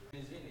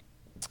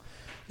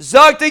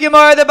Zog the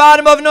Gemara at the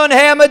bottom of Nun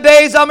Hamad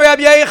Beis Amar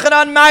Rabbi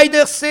Yechanan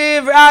Maidich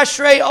Siv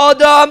Ashrei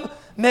Adam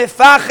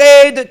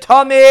Mefached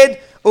Tamid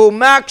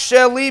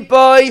Umakshe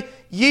Lipoy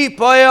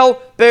Yipoel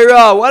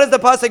Bera. What does the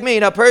pasuk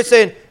mean? A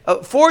person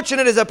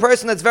fortunate is a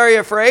person that's very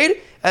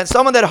afraid, and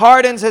someone that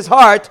hardens his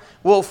heart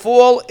will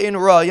fall in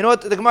ra. You know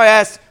what the Gemara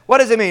asks? What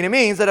does it mean? It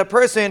means that a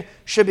person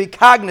should be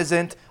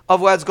cognizant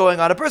of what's going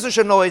on. A person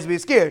shouldn't always be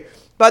scared.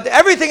 But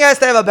everything has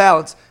to have a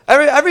balance.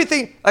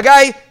 Everything, a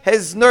guy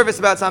is nervous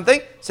about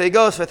something, so he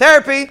goes for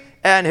therapy,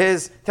 and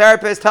his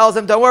therapist tells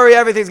him, don't worry,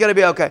 everything's going to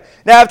be okay.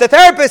 Now, if the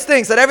therapist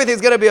thinks that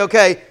everything's going to be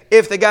okay,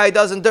 if the guy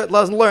doesn't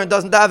learn,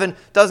 doesn't daven,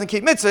 doesn't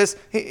keep mitzvahs,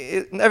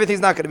 everything's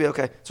not going to be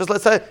okay. So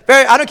let's say,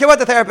 I don't care what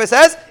the therapist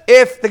says,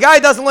 if the guy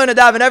doesn't learn to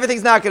daven,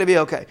 everything's not going to be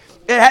okay.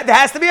 There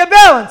has to be a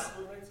balance.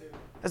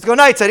 Let's go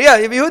night seder. Yeah,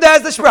 Yehuda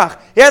has the sprach.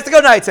 He has to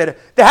go night seder.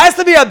 There has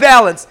to be a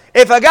balance.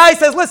 If a guy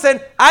says, listen,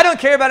 I don't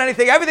care about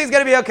anything, everything's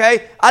going to be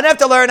okay, I don't have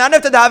to learn, I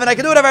don't have to daven, I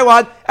can do whatever I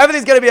want,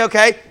 everything's going to be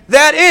okay,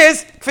 that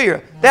is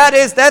kfir.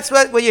 That's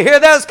what, when you hear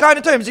those kind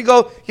of terms,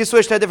 you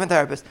switch to a different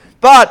therapist.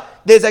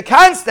 But there's a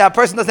constant, a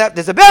person doesn't have,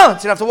 there's a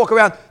balance. You don't have to walk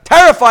around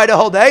terrified the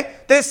whole day.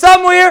 There's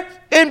somewhere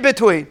in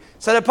between.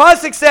 So the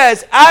pasuk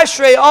says,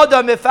 Ashrei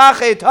Adam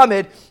Mefached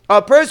Tamid.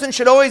 A person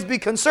should always be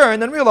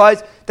concerned and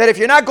realize that if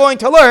you're not going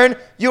to learn,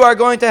 you are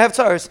going to have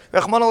tzaros.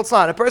 Rachmana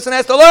litzlan. A person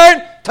has to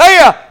learn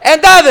Torah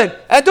and daven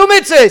and do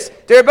mitzvahs.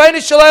 The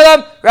Rebbeinu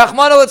Shalom,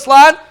 Rachmana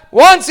litzlan,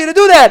 wants you to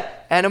do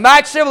that. And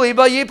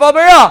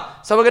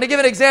so we're going to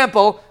give an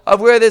example of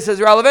where this is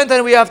relevant,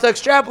 and we have to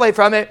extrapolate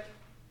from it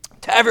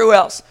to everywhere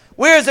else.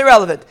 Where is it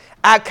relevant?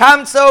 At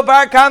Kamsa,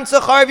 Bar Kamsa,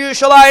 Charv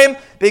Yerushalayim,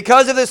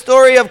 because of the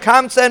story of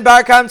Kamsa and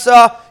Bar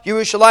Kamsa,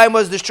 Yerushalayim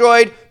was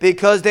destroyed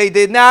because they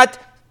did not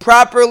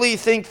properly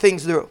think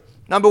things through.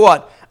 Number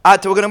one, we're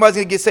going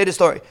to say the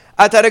story.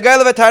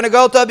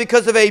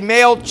 Because of a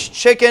male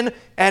chicken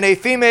and a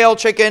female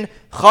chicken,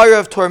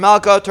 Chayrav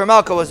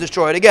Tormalka was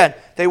destroyed. Again,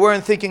 they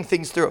weren't thinking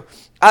things through.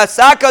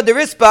 Asaka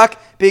Derispak,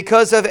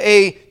 because of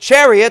a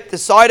chariot, the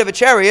side of a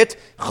chariot,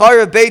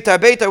 Chayrav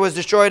Beitar was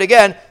destroyed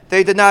again.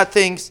 They did not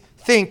think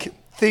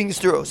things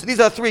through. So these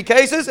are three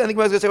cases, and I think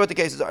we're going to say what the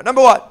cases are.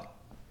 Number one,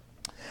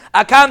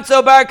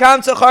 Akamsa Bar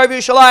Kamsa Charv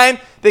Yerushalayim,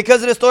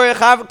 because of the story of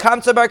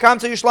Kamsa Bar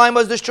Kamsa, Yerushalayim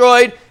was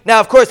destroyed. Now,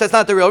 of course, that's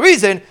not the real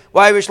reason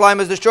why Yerushalayim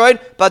was destroyed,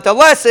 but the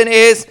lesson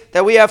is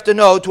that we have to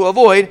know to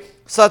avoid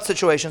such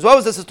situations. What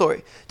was this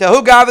story?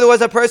 Tehu Gav, there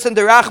was a person,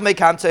 Derachme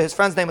Kamsa, his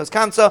friend's name was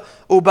Kamsa,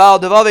 Ubal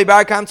Devave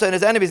Bar Kamsa, and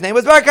his enemy's name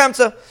was Bar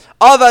Kamsa.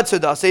 Avad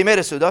Suda, so he made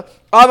a Suda.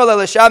 Amal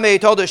Elishame, he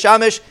told the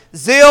Shamish,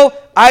 Zil,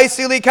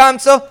 Aisili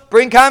Kamsa,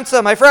 bring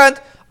Kamsa, my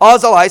friend.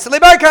 Azal Aisili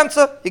Bar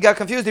Kamsa. He got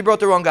confused, he brought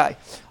the wrong guy.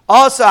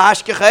 Also,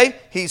 Ashkechei,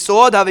 he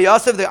saw Davi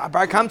Yosef, the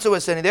Bar Kamsa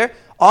was sitting there.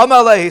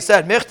 Amalei, he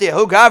said, Michti,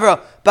 Hu Gavra,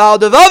 Baal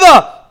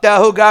Devava,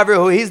 Hu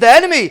Gavra, he's the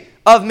enemy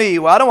of me.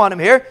 Well, I don't want him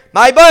here.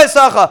 My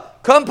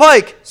Bayasacha, come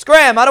pike,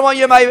 scram, I don't want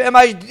you in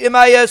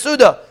my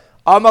Suda.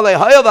 Amalei,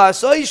 Hayava,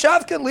 so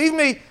Yishavkin, leave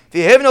me.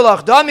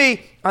 V'hivnulach dami,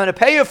 I'm going to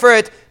pay you for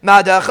it.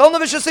 Madachel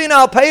Navashasina,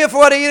 I'll pay you for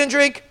what I eat and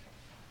drink.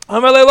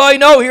 Amalei,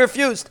 no, he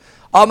refused.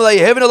 Amalei,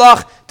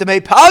 Hivnulach, to me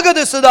paga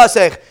the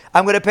Sudasech,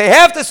 I'm going to pay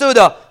half the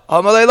Suda.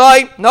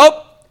 Amalei,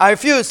 nope. I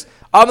refuse.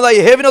 Amalei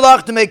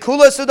Yehivnulach to make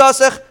kula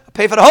sudasech,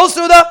 pay for the whole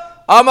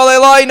suda.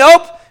 Amalei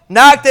nope.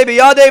 Nakte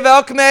biyade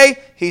velkme.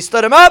 He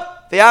stood him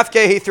up.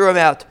 V'afke, he threw him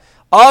out.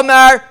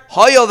 Amar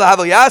hoyel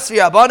v'havu yasvi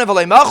abanah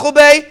v'lei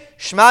machube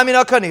shma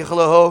mina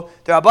kanichlahu.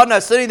 The Rabbanan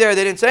are sitting there.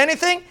 They didn't say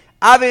anything.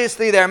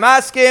 Obviously, they're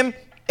masking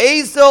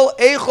ezel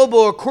echol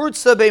or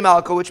kurtza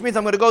beimalko, which means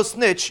I'm going to go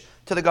snitch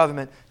to the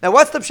government. Now,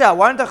 what's the pshat?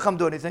 Why didn't Chacham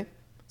do anything?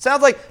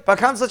 Sounds like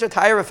Bakam's such a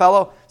tire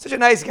fellow, such a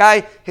nice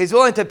guy. He's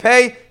willing to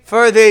pay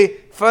for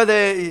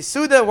the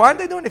Suda. Why aren't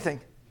they doing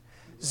anything?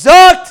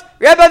 Zokt,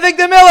 Rabbi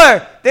Victor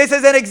Miller. This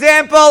is an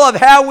example of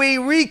how we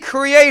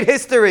recreate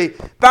history.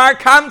 Bar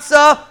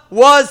Kamsa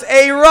was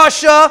a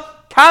Russia.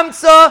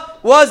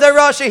 Kamsa was a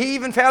Russia. He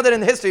even found it in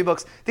the history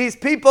books. These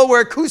people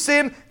were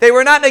Kusim. They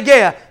were not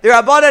Negeah. The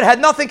Rabbanan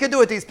had nothing to do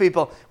with these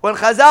people. When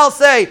Chazal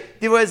say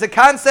there was a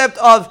concept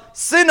of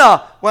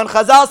Sinah, when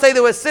Chazal say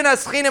there was Sinah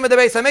Schina in the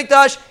Beis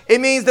HaMikdash,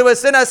 it means there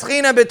was Sinah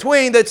Schina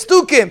between the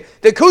Tztukim,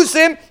 the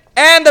Kusim,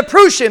 and the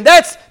Prushim.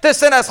 That's the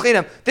Sinas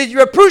Chinam. The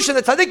Prushim,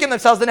 the Tzaddikim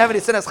themselves didn't have any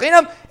Sinas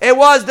Chinam. It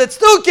was the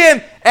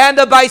Tztukim and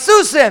the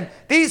Baisusim.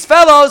 These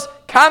fellows,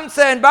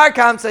 Kamsa and Bar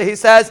Kamsa, he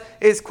says,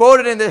 is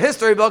quoted in the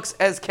history books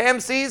as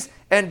Kamses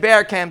and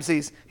Bar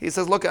Kamses. He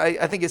says, look,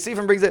 I think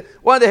Yosefim brings it.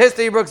 One of the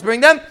history books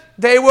bring them.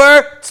 They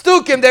were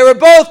Tztukim. They were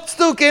both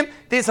Tztukim.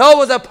 This whole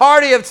was a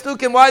party of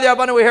Tztukim. Why the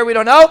Rabbanan were here, we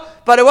don't know.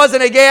 But it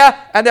wasn't a Geah.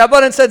 And the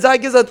Rabbanan said, Zai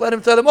Gizat, let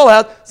him throw them all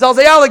out.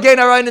 Zalzayal again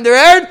are right in their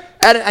head.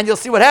 And you'll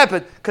see what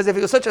happened. Because if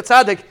he was such a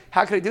tzaddik,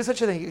 how could he do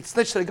such a thing? He could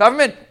snitch to the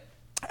government.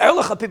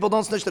 Erlecha people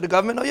don't snitch to the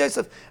government. No,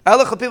 Yosef.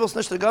 Erlecha people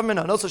snitch to the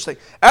government. No such thing.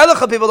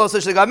 Erlecha people don't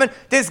snitch to the government.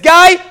 This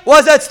guy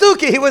was a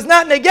tztuki. He was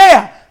not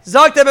negeah.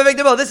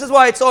 This is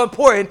why it's so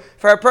important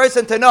for a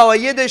person to know a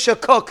Yiddish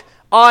cook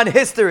on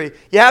history.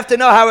 You have to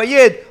know how a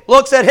Yid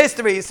looks at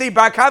history. You see,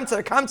 Bar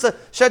Kamsa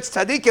Shetz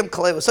Tzadikim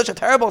Kli was such a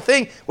terrible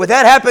thing. Would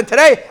that happen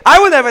today? I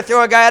would never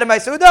throw a guy out of my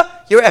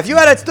Suda. If you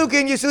had a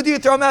Stuki in your Suda,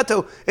 you'd throw him out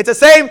too. It's the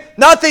same,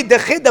 nothing.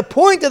 The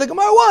point of the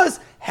Gemara was,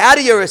 how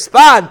do you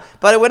respond?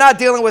 But we're not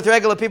dealing with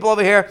regular people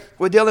over here.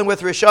 We're dealing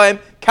with Rishoyim.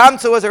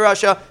 Kamsa was a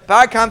Rasha.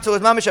 Bar Kamsa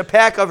was mamish a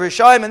pack of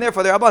Rishoyim, and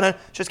therefore the Rabbanan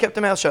just kept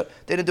their mouth shut.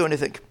 They didn't do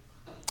anything.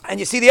 And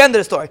you see the end of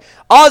the story.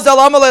 Azal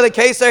Amalei the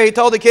Kaser, he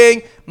told the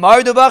king,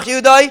 Mardu Bach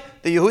Yudai,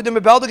 the Yehudim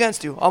rebelled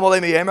against you. Amalei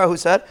Miyemar, who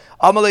said,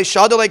 Amalei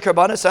Shadalei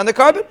Karbana, send the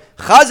carbon.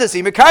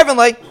 Chazasi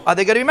Mekarvanlei, are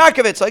they going to be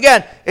Markovit? So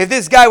again, if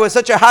this guy was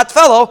such a hot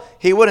fellow,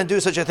 he wouldn't do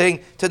such a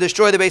thing to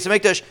destroy the base of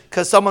Mikdash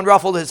because someone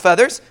ruffled his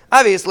feathers.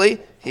 Obviously,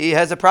 he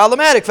has a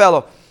problematic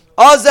fellow.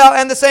 Azal,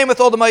 and the same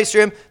with all the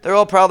Maestrim, they're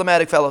all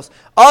problematic fellows.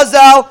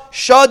 Azal,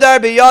 Shadar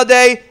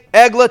Biyadei,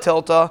 Egla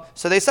Tilta.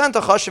 So they sent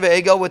a Chashav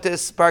Egel with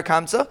this Bar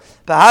Kamsa.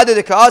 Bahadu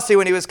the Kaasi,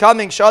 when he was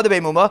coming,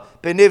 Shadabe Muma,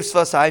 Beniv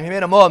Svasaim, he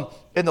made a mum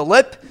in the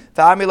lip,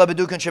 V'amila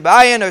Bedukan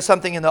Shabayan, or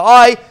something in the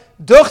eye.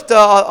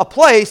 Duchta, a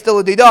place, still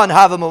a Didan,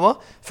 have a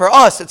mumma. For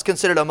us, it's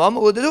considered a mum.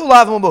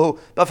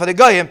 But for the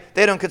Goyim,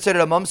 they don't consider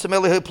it a mum. So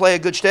maybe he'll play a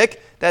good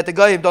shtick that the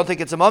Goyim don't think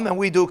it's a mum, and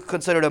we do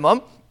consider it a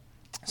mum.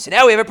 So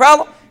now we have a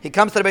problem. He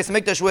comes to the base of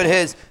Mikdash with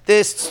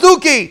this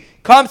Stuki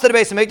comes to the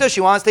base of Mikdash,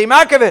 he wants to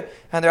emark of it.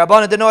 And the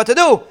Rabbanan didn't know what to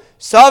do.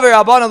 Saver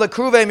Rabbanan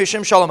lekruve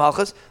mishim shalom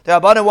halchas. The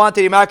Rabbanan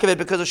wanted to emark of it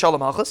because of shalom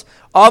halchas.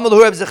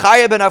 Amalu Reb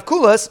Zechariah ben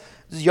Avkulas,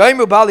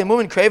 Yoimru Bali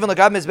Mumin Craven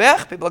Lagav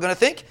Mizbech. People are going to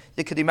think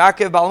you could emark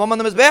of Bal Mum on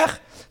the Mizbech.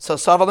 So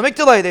Savar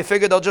Lemikdalei, they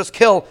figured they'll just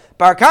kill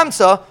Bar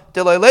Kamsa,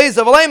 Delay Leis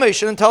of Alema, you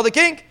shouldn't tell the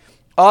king.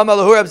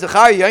 Amalu Reb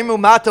Zechariah, Yoimru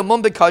Mata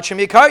Mum Bekachim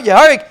Yikar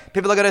Yaharik.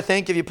 People are going to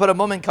think if you put a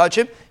mum in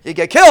Kachim, you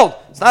get killed.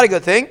 It's not a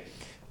good thing.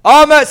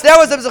 So that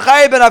was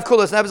Zechariah ben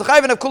Avkulas. Now,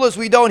 Zechariah ben Avkulas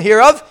we don't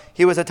hear of.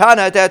 He was a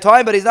Tana at that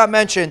time, but he's not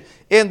mentioned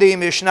in the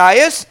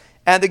Mishnayos.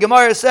 And the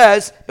Gemara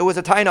says it was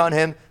a Taina on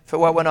him for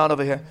what went on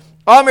over here.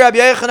 Rabbi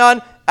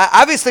Yechanan,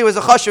 obviously it was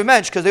a Chashuv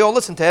mensch because they all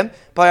listened to him.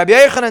 But Rabbi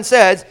Yechanan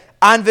says,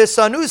 An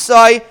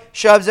v'sanusai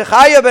shav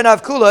Zechariah ben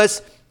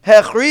Avkulas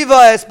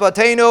hechriva es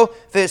batenu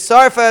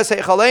v'sarfa es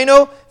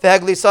hechalenu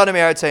v'heglisanim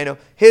eretzenu.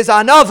 His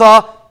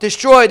anava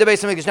destroyed the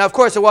base of Mikdash. Now, of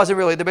course, it wasn't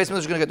really. The base of Mikdash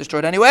was going to get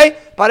destroyed anyway,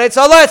 but it's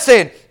a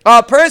lesson.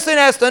 A person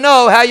has to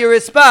know how you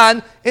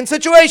respond in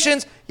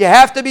situations. You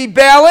have to be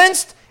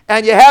balanced,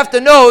 and you have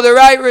to know the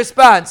right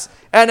response.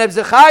 And if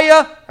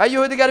Zechariah,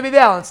 you got to be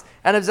balanced.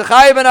 And if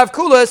Zechariah ben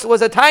Avkulas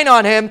was a tain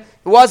on him,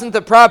 it wasn't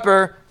the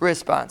proper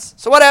response.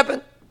 So what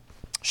happened?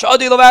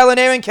 Shadi Lavai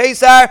Neirin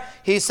Kesar,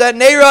 he sent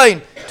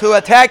Neirin to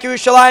attack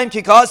Yerushalayim.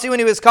 Kikasi, when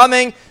he was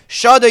coming,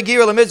 Shada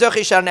Gira Lemizrach,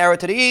 he shot an arrow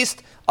to the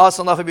east.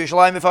 Asan Lafab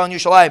Yerushalayim, if on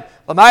Yerushalayim.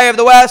 Lamai of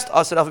the west,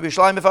 Asan Lafab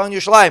Yerushalayim, if on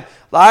Yerushalayim.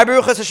 La'ar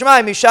Beruchas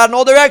Hashemayim, he shot in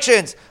all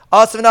directions.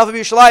 Asan Lafab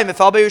Yerushalayim, if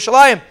al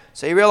Yerushalayim.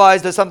 So he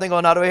realized there's something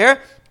going on over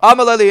here.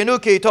 Amalei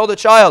Yanuki, he told the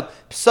child,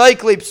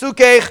 Psaikli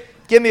Psukech,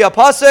 give me a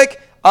pasuk.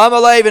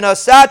 Amalei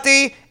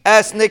v'nasati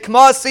es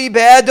nikmasi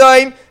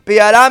be'edoim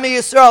bi'arami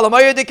Yisrael.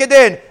 Amayir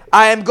dikadin.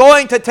 I am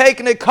going to take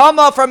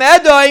Nikama from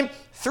Edom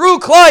through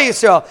Klal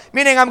Yisrael.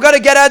 Meaning I'm going to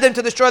get Edom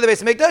to destroy the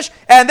base of Mikdash,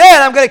 and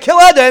then I'm going to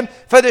kill Edom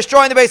for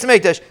destroying the base of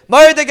Mikdash.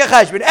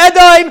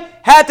 Edom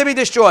had to be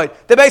destroyed.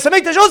 The base of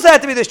Mikdash also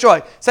had to be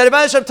destroyed. So the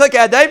Rebbeinu took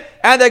Edom,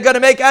 and they're going to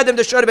make Edom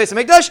destroy the base of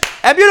Mikdash,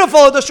 and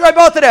beautiful, destroy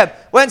both of them.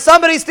 When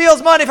somebody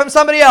steals money from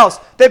somebody else,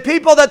 the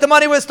people that the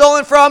money was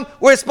stolen from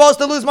were supposed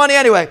to lose money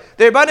anyway.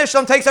 The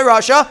Rebbeinu takes a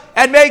Rasha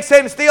and makes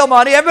him steal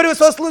money. Everybody was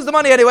supposed to lose the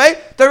money anyway.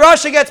 The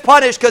Rasha gets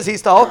punished because he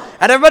stole,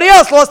 and everybody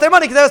else lost their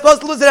money because they were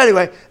supposed to lose it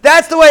anyway.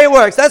 That's the way it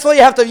works. That's why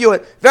you have to view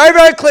it very,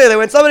 very clearly.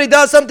 When somebody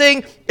does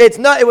something,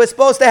 it was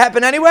supposed to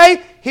happen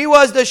anyway. He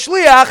was the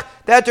shliach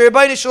that the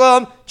Rebbeinu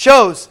Shalom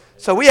chose.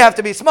 So we have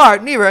to be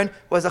smart. Niran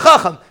was a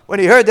chacham. When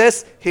he heard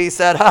this, he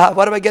said,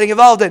 what am I getting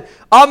involved in?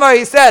 Amar,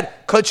 he said,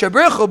 the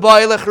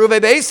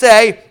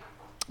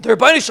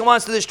Rebbeinu Shalom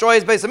wants to destroy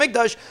his base of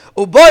Mikdash.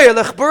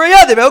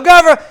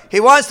 He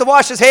wants to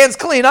wash his hands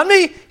clean on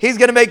me. He's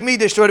going to make me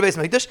destroy the base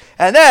of Mikdash.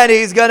 And then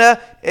he's going to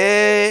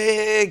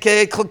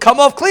come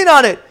off clean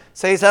on it.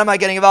 So he said, am I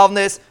getting involved in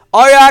this?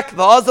 Arak,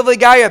 v'azav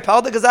l'gayer,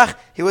 pal de gazach.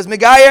 He was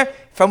Megayer.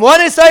 From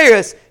one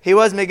Isaias, he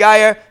was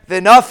Megayer.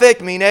 V'nafik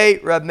minei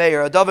Rab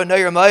Meir. Adavar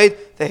noyer maid.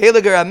 The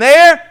Heliger Rab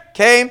Meir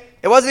came.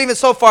 It wasn't even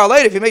so far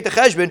late. If you make the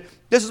cheshbon,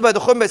 this was by the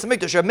Churban Beis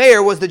Hamikdash. Rab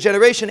Meir was the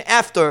generation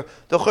after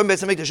the Churban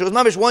Beis Hamikdash. It was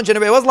not just one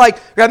generation. It wasn't like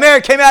Rab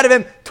Meir came out of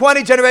him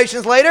 20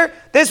 generations later.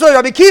 This was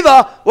Rabbi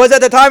Kiva was at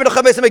the time of the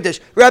Churban Beis Hamikdash.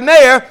 Rab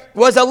Meir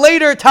was a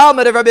later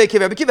Talmud of Rabbi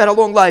Kiva. Rabbi Kiva had a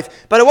long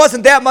life, but it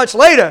wasn't that much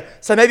later.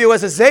 So maybe it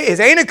was his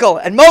anicle,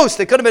 and most.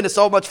 It could have been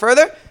so much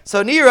further.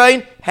 So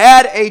Nirain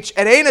had an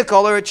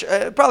anicle, or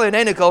probably an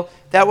anicle,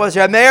 that was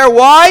Rab Meir.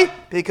 Why?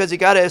 Because he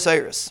got a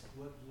Osiris.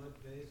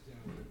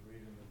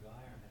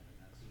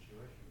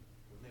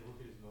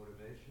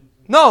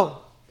 No,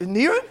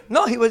 Niran?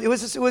 No, he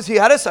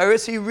had a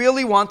Cyrus. He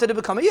really wanted to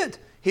become a Yid.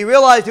 He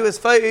realized he was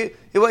he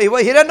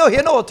had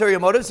no ulterior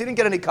motives. He didn't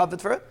get any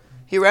comfort for it.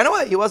 He ran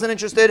away. He wasn't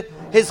interested.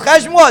 His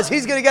cheshbon was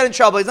he's going to get in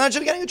trouble. He's not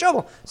interested in getting in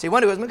trouble. So he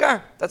went to his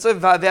Megar. That's a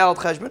valid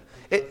cheshbon.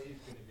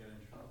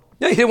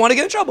 Yeah, he didn't want to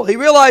get in trouble. He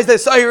realized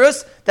that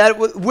Cyrus, that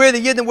where the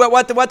Yidden,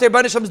 what their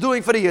Banisham is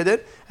doing for the Yidden,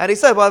 and he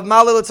said, well,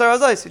 Malil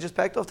Tzar he just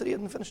packed off to the Yidden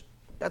and finished.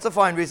 That's a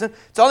fine reason.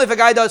 It's only if a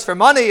guy does for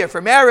money or for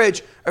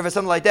marriage or for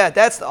something like that.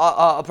 That's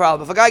a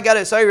problem. If a guy got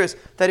a Cyrus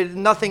that he did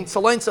nothing,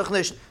 we're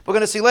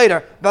going to see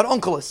later about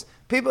Unkelus.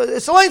 People,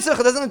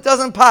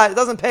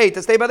 doesn't pay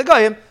to stay by the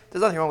Goyim.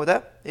 There's nothing wrong with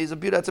that.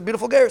 That's a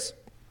beautiful garrison.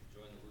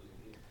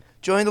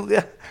 Join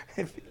the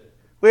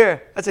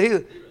where? That's a he.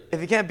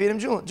 If you can't beat him,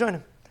 join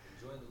him.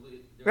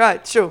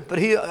 Right, true. But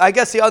I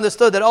guess he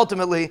understood that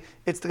ultimately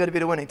it's going to be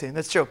the winning team.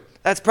 That's true.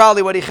 That's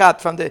probably what he chapped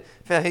from he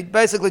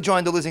basically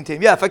joined the losing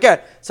team. Yeah,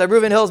 forget. So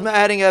Reuven Hill's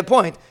adding a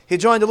point. He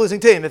joined the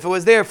losing team. If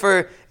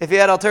he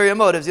had ulterior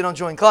motives, you don't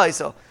join Klai.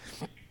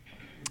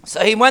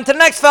 So he went to the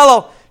next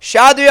fellow.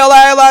 Shadu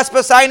Yalai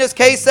Aspasinus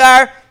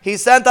Kesar. He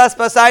sent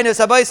Aspasinus.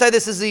 Abai said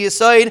this is the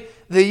Yisoid.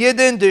 The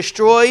Yidden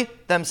destroy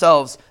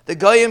themselves. The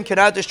Goyim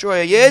cannot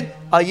destroy a Yid.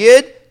 A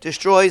Yid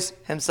destroys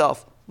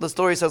himself. The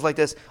story says like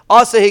this.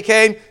 Also he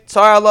came,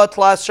 Tsar Allah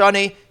Tlas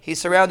Shani, he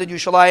surrounded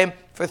Yerushalayim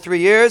for 3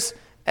 years,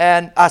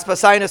 and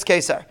Aspasinus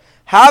Kesar.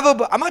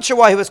 I'm not sure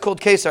why he was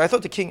called Kesar. I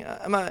thought the king,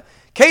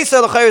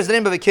 Kesar L'chayr is the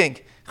name of a king.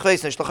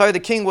 L'chayr, the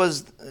king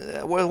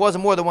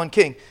wasn't more than one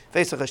king.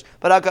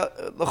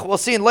 But we'll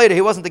see later,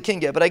 he wasn't the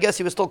king yet, but I guess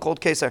he was still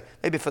called Kesar.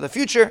 Maybe for the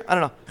future, I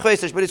don't know. But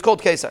he's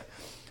called Kesar.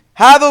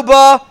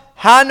 Havuba,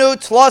 Hanu,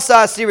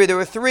 Tlasa, Asiri. There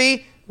were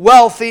 3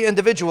 wealthy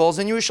individuals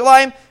in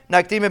Yerushalayim.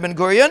 Nakdim ben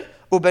Gurion,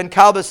 Uben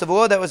Kalba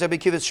Savua, that was Rabbi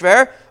Kivis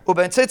Shver,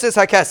 Uben Tzitzis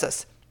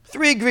HaKesses.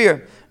 3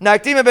 Gvir.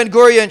 Nakdim ben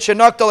Gurion,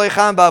 Shenok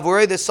Dolechan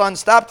Bavuri, the sun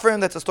stopped for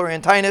him. That's a story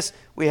in Tainus.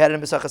 We had it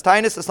in Besachas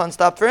Tainus. The sun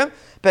stopped for him.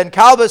 Ben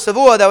Kalba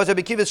Savua, that was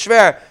Rabbi Kivis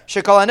Shver,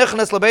 Shekal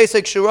Anichnas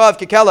Lebesik Shurav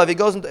Kikelav.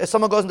 If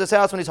someone goes into his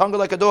house when he's hungry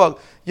like a dog,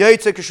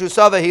 Yaitzik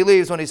Shusava, he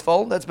leaves when he's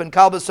full. That's Ben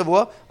Kalba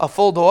Savua, a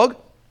full dog.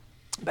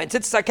 Ben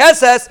tzitzis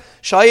hakeses,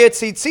 shayet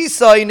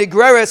tzitzisa in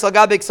nigreres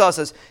agabik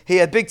sasas. He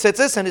had big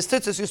tzitzis, and his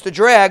tzitzis used to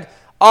drag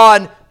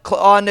on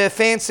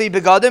fancy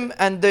begadim,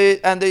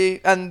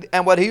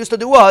 and what he used to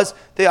do was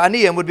the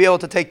aniyim would be able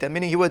to take them.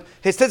 Meaning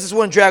his tzitzis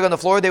wouldn't drag on the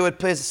floor.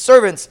 His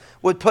servants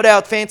would put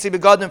out fancy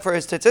begadim for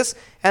his tzitzis,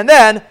 and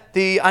then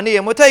the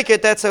aniyim would take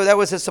it. That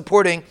was his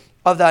supporting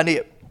of the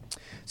aniyim.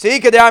 So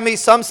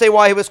some say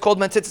why he was called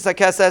Mentzitzis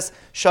HaKeses,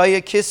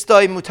 Shaya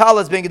Kistoi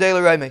Mutalas ben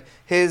Gedei Remi.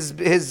 His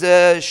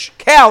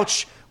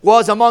couch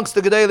was amongst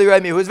the Gedei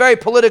Remi, who was very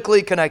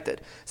politically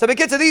connected. So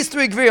because of these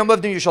 3 Gvirim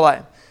lived in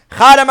Yerushalayim.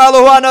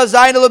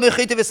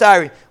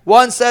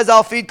 One says,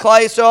 I'll feed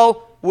Klai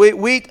Yisrael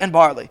wheat and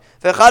barley.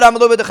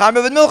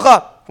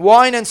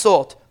 Wine and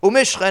salt.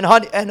 And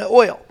honey and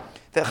oil.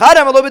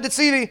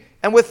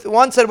 And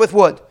one said with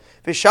wood.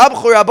 The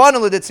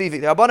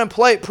Rabbanan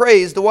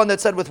praised the one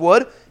that said with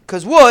wood,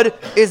 because wood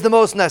is the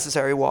most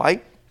necessary.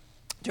 Why?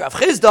 Rav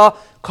Chizda,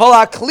 Kol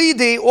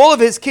HaKlidi, all of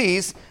his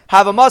keys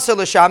have a masar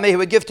l'shameh, he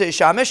would give to his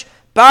shamish,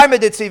 bar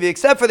meditzivi,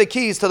 except for the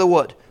keys to the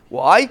wood.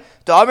 Why?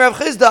 The Amr Rav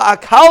Chizda,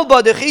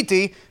 akalba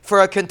dechiti,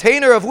 for a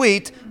container of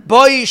wheat,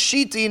 boi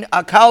shitin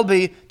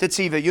akalbi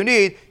tetzivi. You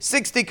need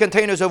 60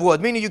 containers of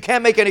wood, meaning you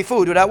can't make any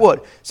food without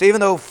wood. So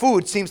even though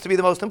food seems to be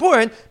the most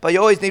important, but you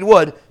always need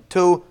wood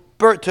to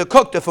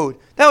cook the food.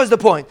 That was the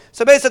point.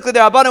 So basically, the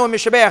Rabbanan and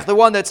Mishabeach, the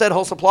one that said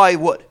he'll supply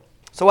wood.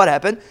 So what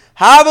happened?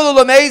 They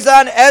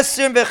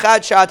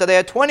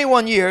had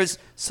 21 years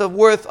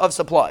worth of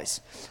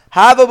supplies.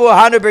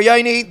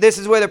 This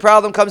is where the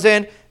problem comes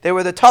in. They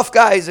were the tough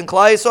guys in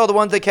Klai Yisrael, the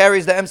ones that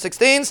carries the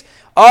M16s.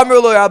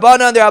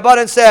 The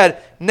Rabbanan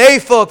said,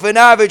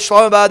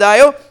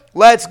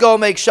 let's go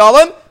make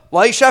shalom.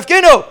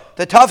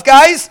 The tough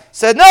guys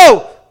said,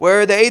 no,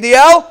 we're the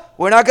ADL.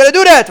 We're not going to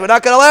do that. We're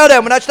not going to allow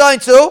them. We're not trying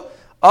to.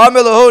 Let's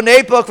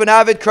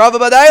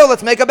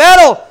make a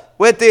battle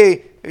with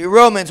the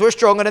Romans. We're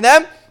stronger than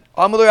them.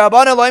 You're not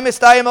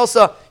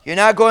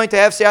going to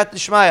have Siyat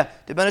D'Shmaya.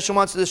 The Benishim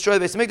wants to destroy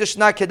the Beis Hamikdash.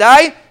 Not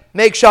Kedai.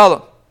 Make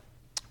Shalom.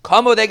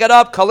 They got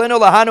up.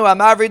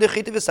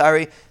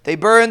 They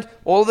burned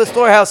all of the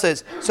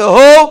storehouses. So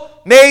who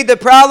made the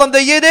problem? The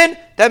Yidden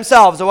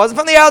themselves. It wasn't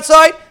from the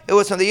outside. It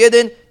was from the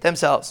Yidden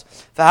themselves.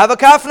 And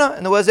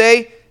there was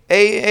a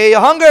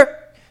hunger.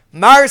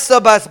 Marsa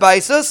Bas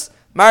Baisus,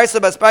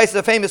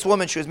 a famous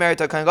woman. She was married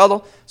to a Kohen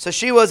Gadol. So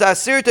she was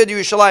Asirta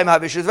Yerushalayim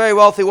Havi. She was a very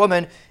wealthy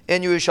woman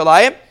in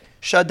Yerushalayim.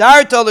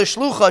 Shadarta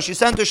l'shlucha. She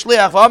sent her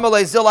shliach.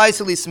 V'amalei zil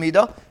aisili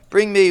smida.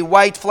 Bring me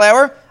white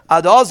flour.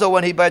 And also,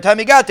 by the time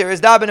he got there,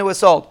 his davening was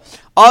sold.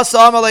 Also,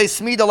 amalei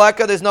smida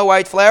leka. There's no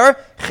white flour.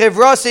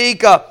 Chivra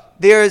seika.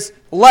 There's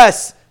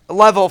less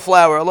level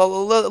flour, a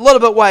little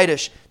bit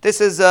whitish. This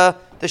is the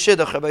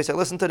shidduch. Rabbi said,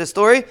 listen to this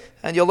story,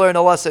 and you'll learn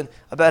a lesson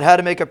about how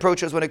to make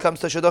approaches when it comes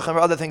to shidduch and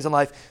other things in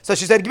life. So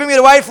she said, give me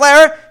the white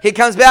flour. He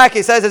comes back.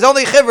 He says, there's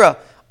only chivra.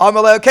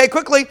 Amalei, okay,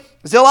 quickly.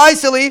 Zil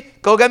aisili.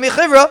 Go get me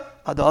chivra.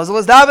 Adazal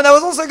is daven. That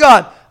was also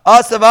gone.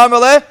 Asav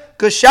amalei.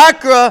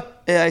 Gushakra.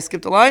 I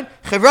skipped a line.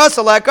 Chivra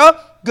saleka.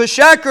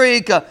 Gushakra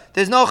ika.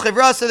 There's no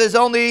chivra, so there's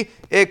only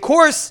a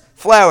coarse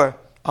flour.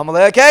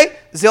 Amalei, okay.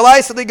 Zil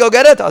aisili. Go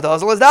get it.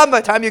 Adazal is daven.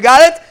 By the time you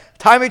got it,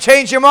 time you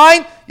change your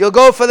mind, you'll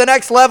go for the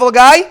next level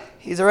guy.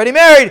 He's already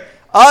married.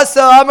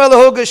 Asa amar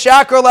lahu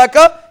geshakar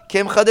leka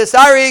kimcha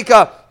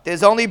desarika.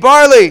 There's only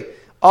barley.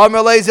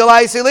 Amar le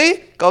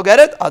zilaisili. Go get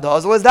it.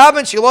 Adhazal is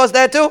daven. She lost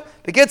that too.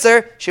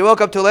 Bekitzer, she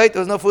woke up too late.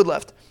 There was no food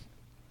left.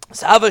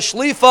 Sava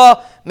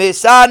shlifa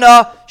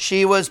mesana.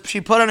 She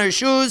put on her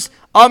shoes.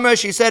 Amr,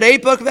 she said,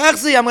 Eipuk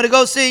vechzi. I'm going to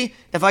go see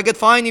if I could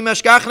find the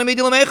meshkachna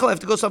midi lemechel. I have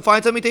to go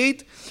find something to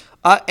eat.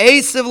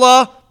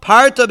 Eisivla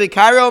parta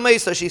b'kairo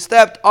mesa. She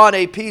stepped on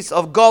a piece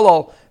of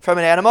golol from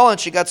an animal, and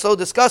she got so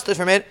disgusted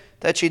from it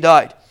that she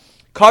died.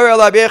 Kara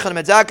la B'yechan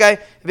Medzakai.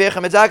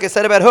 B'yechan Medzakai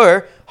said about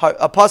her,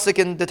 a pasuk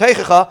in the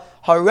Teichacha,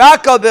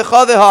 Haraka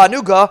b'chaveha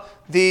anuga,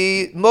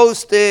 the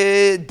most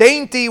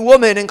dainty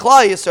woman in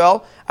Klal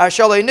Yisrael,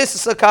 Ashalei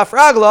nisasa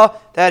kafragla,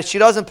 that she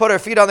doesn't put her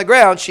feet on the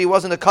ground. She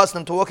wasn't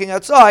accustomed to walking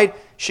outside.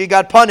 She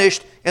got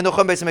punished in the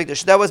Chum Beis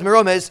Hamikdash. That was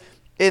Merumez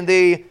in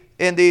the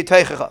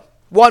Teichacha.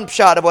 One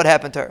pshat of what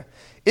happened to her.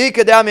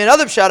 Ikadami,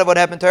 another pshat of what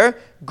happened to her.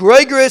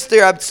 Gregorus the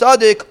Rab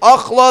Tzadik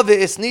achla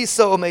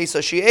ve'isnisa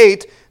umeisa. She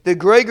ate the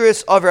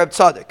Gregorus of Rab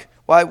Tzadik.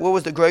 Why? What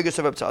was the Gregorus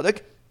of Rab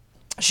Tzadik?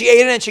 She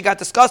ate it and she got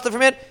disgusted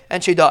from it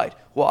and she died.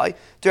 Why?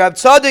 The Rab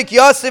Tzadik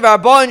Yosef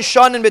Arbon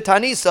Shanin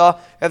B'Tanisa.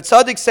 Rab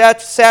Tzadik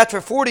sat for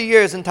 40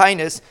 years in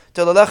Tainis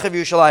till the Lech of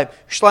Yerushalayim.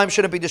 Yerushalayim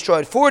shouldn't be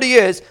destroyed. 40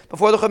 years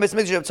before the Chum Beis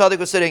Hamikdash, Rab Tzadik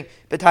was sitting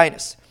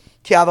B'Tainis.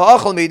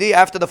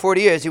 After the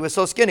 40 years, he was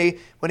so skinny,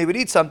 when he would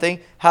eat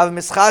something,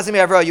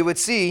 you would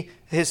see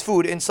his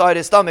food inside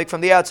his stomach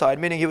from the outside,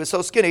 meaning he was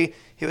so skinny,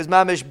 he was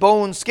mamish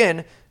bone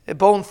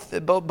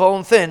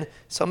thin,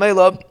 so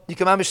mela, you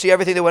can mamish see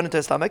everything that went into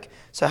his stomach.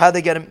 So how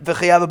they get him?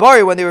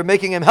 When they were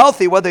making him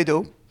healthy, what they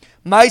do?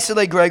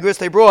 Maisele Gregorus,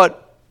 they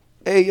brought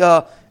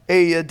a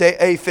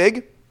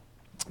fig.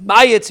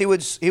 Mayitz,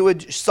 he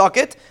would suck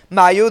it,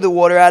 mayu, the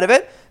water out of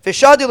it.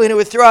 Vishadilin,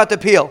 would throw out the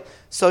peel.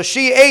 So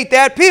she ate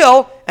that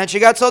peel, and she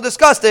got so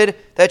disgusted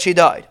that she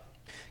died.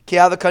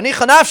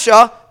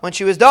 When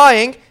she was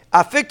dying,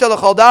 she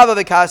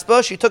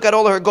took out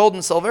all of her gold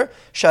and silver.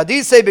 She threw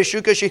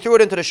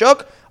it into the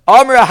shuk.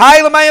 What do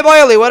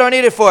I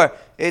need it for?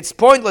 It's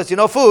pointless,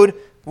 food.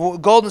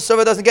 Gold and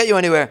silver doesn't get you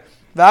anywhere.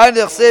 They throw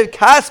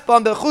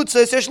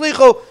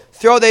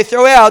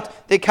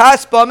out the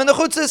kaspam in the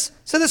chutzis.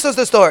 So this was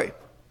the story.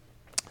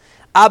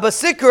 Abba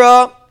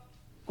Sikra,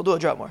 we'll do a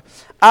drop more.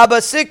 Abba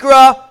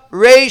Sikra,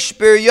 Reish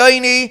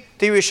Biryoini,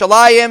 the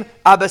Yerushalayim.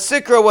 Abba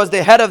Sikra was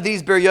the head of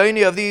these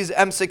Biryoini, of these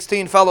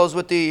M16 fellows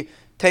with the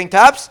tank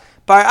tops.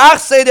 Bar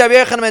Achsei de Rabbi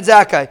Yochanan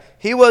Medzakai.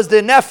 He was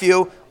the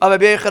nephew of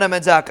Rabbi Yochanan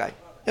Medzakai.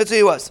 That's who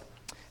he was.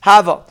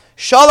 Hava.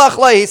 Shalach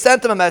lei, he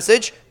sent him a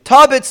message.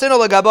 Tabit sinu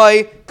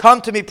lagabai, come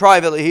to me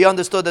privately. He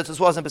understood that this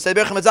wasn't Peseder.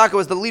 Rabbi Yochanan Medzakai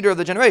was the leader of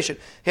the generation.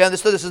 He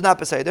understood this is not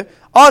Peseder.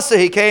 Also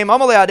he came.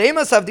 Amalei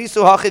ademas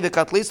avdisu hachi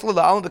v'katlis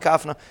l'la'alm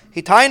v'kafna.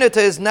 He tied it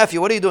to his nephew.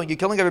 What are you doing? You're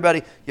killing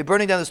everybody. You're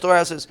burning down the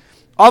storehouses.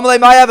 Amalei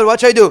ma'avid, what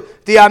should I do?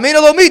 The amina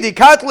lo midi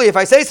katli. If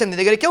I say something,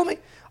 they're going to kill me.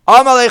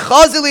 Amalei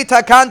chazili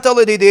takanta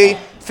l'didi.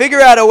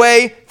 Figure out a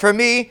way for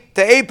me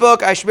to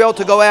Eipuk. I should be able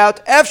to go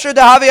out. Efshir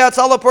dehavi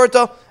hatzala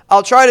porta.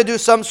 I'll try to do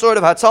some sort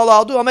of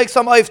hatzala. I'll make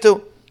some oif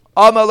too.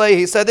 Amalei,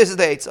 he said, this is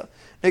the Eitzah.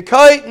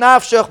 Nikoi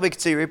nafshach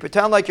b'ktsiri,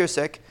 pretend like you're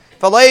sick.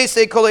 Everybody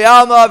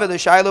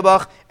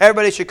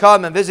should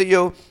come and visit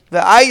you.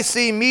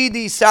 V'aisi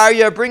midi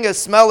sarya, bring a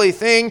smelly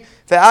thing.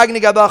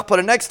 V'agni gabach, put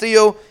it next to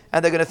you,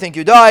 and they're going to think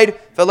you died.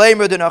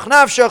 V'leimer denach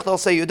nafshach, they'll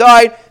say you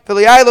died.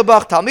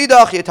 V'liyaylabach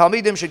talmidach, your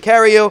talmidim should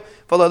carry you.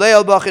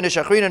 V'leileilbach in the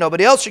shachrina,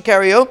 nobody else should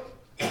carry you.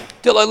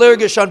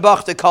 Til'alirgishan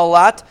bach te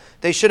kalat,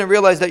 they shouldn't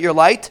realize that you're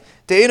light.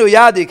 Te'inu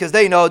yadi, because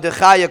they know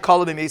dechaya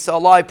kolabim, so a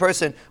live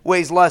person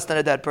weighs less than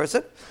a dead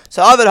person.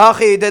 So Avid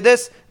Hachi did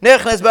this.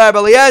 Nichnes bar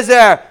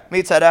Beliezer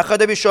mitzarecha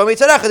de Bishua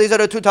mitzarecha. These are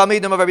the two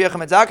talmidim of Rabbi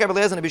Yochanan Medzakai,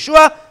 Beliezer and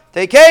Bishua.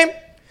 They came.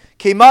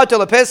 Kimat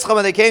lePescha,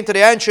 when they came to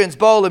the entrance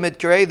bowl of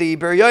Midkarei, the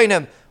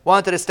Biryonim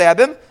wanted to stab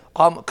him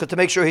to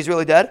make sure he's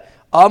really dead.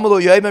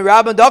 Amalu Yoim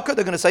Rabban Dakar.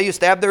 They're going to say you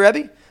stabbed the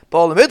Rebbe.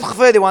 Bowl of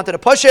Midchve, they wanted to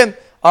push him.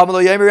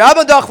 Amalu Yoim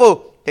Rabban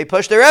Dakvu. They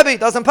pushed the Rebbe.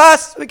 Doesn't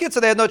pass. So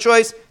they had no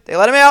choice. They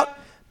let him out.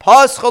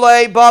 Pas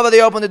Cholei Baba.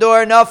 They opened the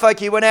door. Nafak.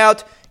 He went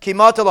out.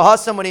 Kimat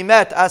leHassam, when he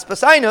met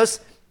Aspasinus.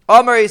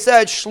 Amar, he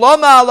said,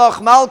 Shloma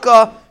alach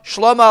malka,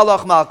 Shloma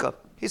alach malka.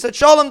 He said,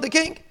 Shalom, the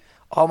king.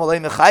 Amalei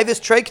mechayvis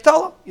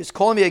trektala. You're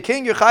calling me a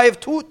king, you're chayiv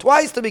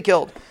twice to be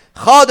killed.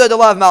 Chada de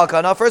lav malka.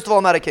 Now, first of all,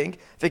 I'm not a king.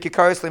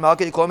 Vikikarisli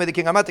malka, you call me the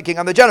king, I'm not the king,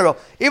 I'm the general.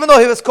 Even though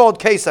he was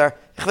called Caesar,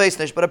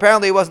 but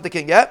apparently he wasn't the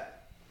king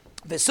yet.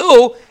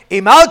 Visu,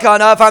 imalka,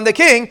 now if I'm the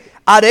king,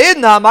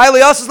 adeidna,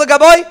 maili asas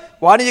lagaboy.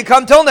 Why didn't you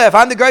come till now? If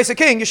I'm the grace of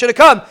king, you should have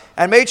come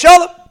and made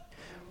shalom.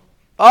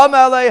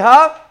 Amalei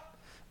ha.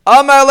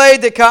 Amarle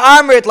de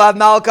ka'amrit lav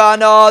malka.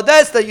 No,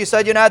 that's that you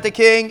said you're not the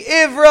king.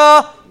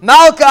 Ivra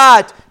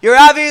malkat. You're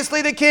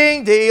obviously the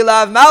king. Di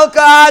lav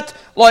malkat.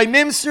 Loi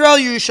mimsral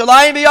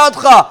Yerushalayim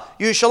biyadcha.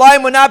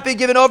 Yerushalayim will not be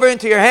given over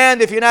into your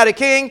hand if you're not a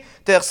king.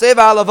 Techsev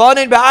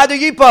ha'lavanin ba'adir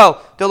yipo.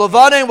 The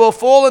lavanin will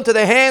fall into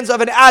the hands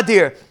of an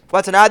adir.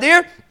 What's an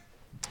adir?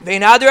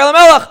 Vein adir el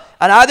melech.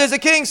 An adir is a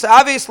king, so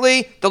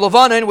obviously the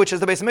lavanin, which is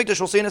the Beis Hamikdash,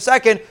 we'll see in a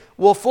second,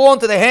 will fall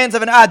into the hands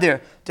of an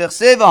adir.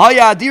 Techsev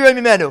ha'ya adir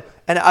mimenu.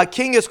 And a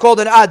king is called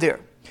an adir.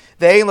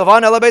 Ve'in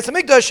Levan ela Beis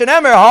Hamikdash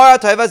shenemer hara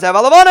taiva zev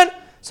Levanan.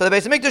 So the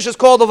Beis Hamikdash is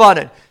called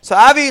Levanan. So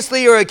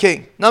obviously you're a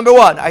king. Number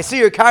one, I see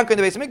you're conquering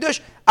the Beis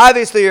Hamikdash.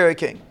 Obviously you're a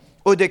king.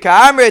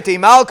 Udika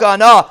malka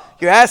ana.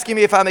 You're asking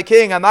me if I'm a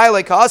king. Am I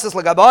like Kasas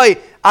Lagabai?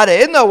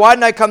 Ada why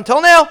didn't I come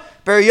till now?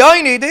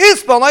 Beryaini the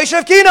Ispal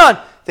Naishav Kinan.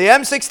 The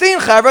M16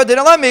 Chavra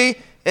didn't let me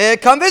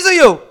come visit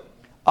you.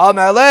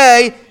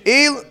 Amarle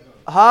il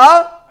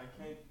ha.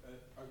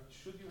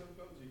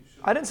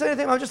 I didn't say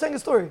anything. I'm just saying a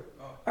story.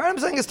 All right, I'm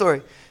saying a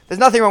story. There's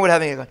nothing wrong with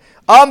having a gun.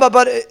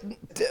 But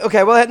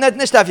okay, well,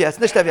 nishtaf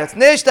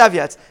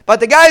yet. But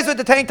the guys with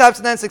the tank tops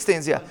and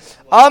N16s, yeah.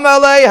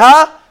 Amarle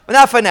ha.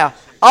 Not for now.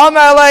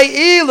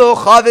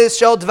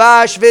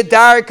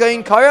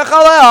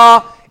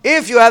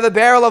 If you have a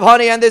barrel of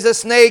honey and there's a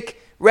snake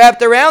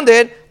wrapped around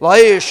it, you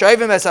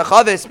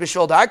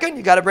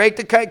got to break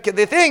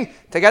the thing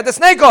to get the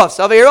snake off.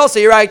 So over here also,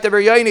 you're right, the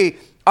Biryani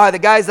are the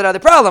guys that are the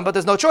problem, but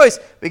there's no choice.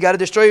 We got to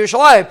destroy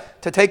Yerushalayim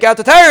to take out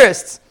the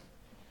terrorists.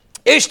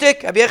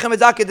 Ishtik, Rabbi Yechim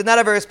did not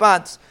have a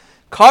response.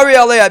 Kari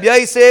alei Rabbi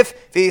Yosef,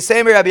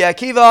 v'yisemer Rabbi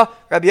Akiva.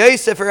 Rabbi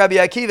Yosef or Rabbi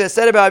Akiva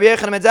said about Rabbi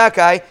Yechim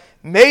Zakai,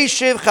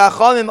 Meishiv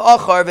chachamim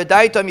achar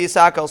v'daitam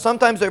yisakal.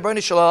 Sometimes the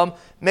Rebbeinu Shalom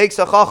makes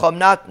a chacham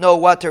not know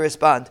what to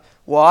respond.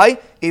 Why?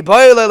 He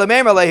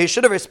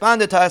should have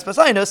responded to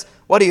Aspasinus.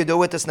 What do you do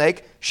with the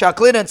snake?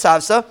 Shaklin and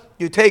savsa.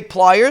 You take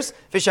pliers,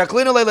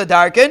 v'shaklin alei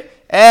darkin,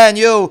 and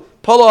you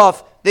pull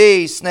off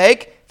the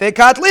snake.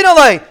 V'katlin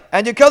alei,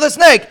 and you kill the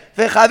snake.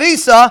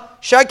 V'chavisa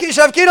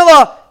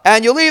shavkinala,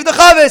 and you leave the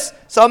chavis.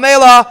 So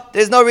Mela,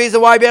 there's no reason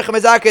why Rabbi Yechim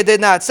Zakkai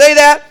did not say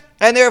that,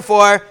 and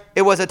therefore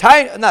it was not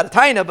a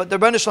taina, but the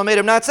Rebbeinu Shalom made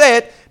him not say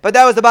it. But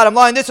that was the bottom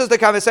line. This was the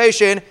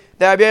conversation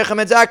that Rabbi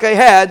Yechim Zakkai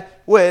had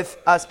with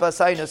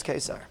Aspasinus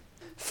Kesar.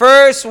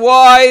 First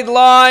wide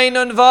line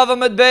on Vav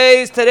Amud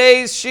Beis.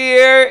 Today's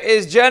shir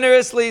is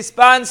generously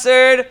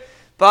sponsored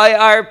by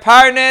our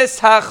Parnes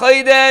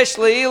HaChodesh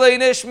Le'ilei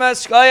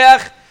Nishmas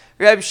Shkoyach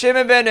Reb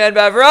Shimon ben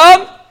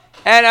Bavram,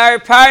 and our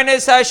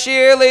Parnes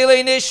HaShir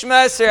Le'ilei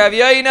Nishmas Rav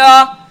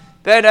Yoina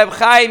ben Reb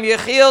Chaim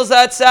Yechiel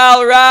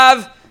Zatzal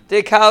Rav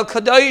the Kal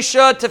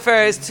Kadosha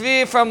Teferes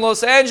Tzvi from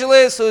Los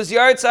Angeles, whose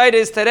yahrzeit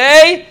is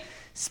today,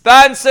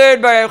 sponsored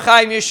by Reb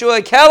Chaim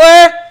Yeshua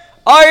Keller.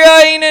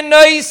 Arayin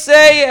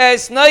noisei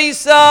es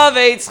noisa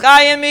veitz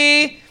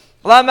chayimi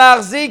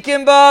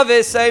lamachzikim ba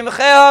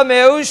v'seimcheha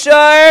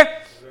meushar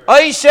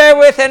Oisher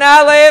with an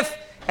aleph.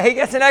 He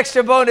gets an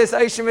extra bonus.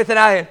 Oisher with an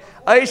ayin.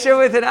 Oisher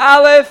with an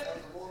aleph.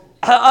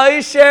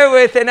 Oisher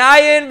with an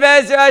ayin.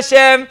 Be'ezras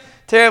Hashem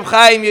to Reb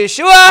Chaim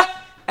Yeshua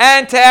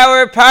and to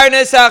our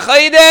Parnes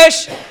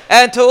HaChodesh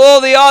and to all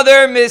the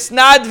other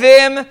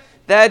misnadvim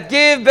that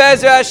give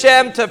Be'ezras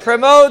Hashem to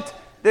promote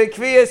the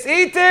Kviyas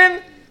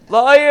Itim.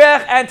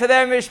 La'irech, and to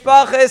their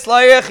mishpachas,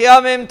 la'irech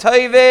yamim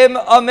toivim,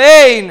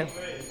 amen.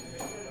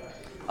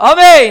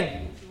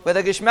 Amen. With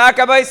a gishmak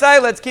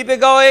abaisai, let's keep it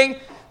going.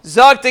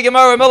 Zog to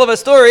Gemara, in the middle of a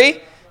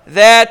story,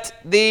 that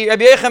the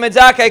Rabbi Yechim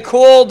Zakkai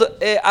called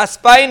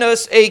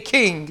Aspainus a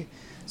king.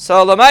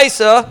 So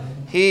Lamaisa,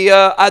 he,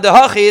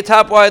 Adahachi,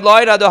 top wide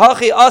line,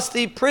 Adahachi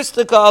asti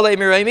pristika ale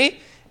miremi,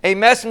 a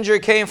messenger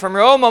came from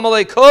Rome,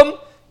 Amalaikum,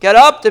 get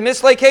up, the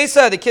mislay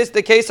Kesar, the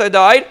Kesar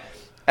died,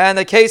 and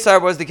the Kesar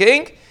was the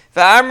king.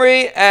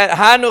 V'amri and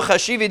Hanu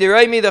Chashivi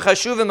D'Reimi, the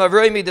Chashuvim of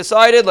Reimi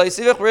decided,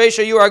 Laisivich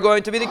Bereisha, you are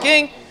going to be the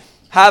king.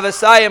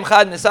 Havasayim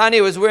Chad Nisani,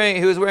 he was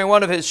wearing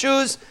one of his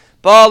shoes.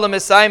 Baal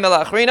L'Misayim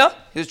El Achrina,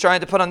 he was trying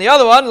to put on the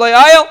other one.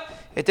 Le'ayel,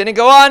 it didn't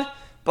go on.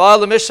 Baal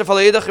L'Mishaf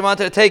Al-Yidach, he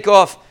wanted to take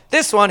off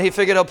this one, he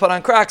figured he'll put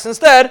on Crocs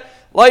instead.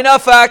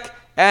 Le'nafak,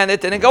 and it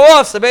didn't go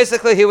off. So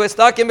basically he was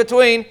stuck in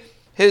between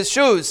his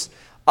shoes.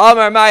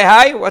 Amar Mai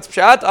Hai, what's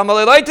Pshat?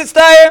 Amalei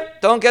Leititztayer,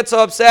 don't get so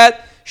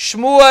upset.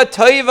 Shmua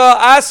Toiva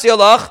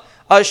Asyalach,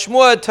 a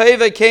Shmua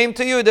Toiva came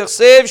to you.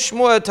 D'chsev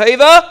Shmua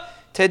Toiva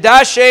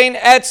Tedashein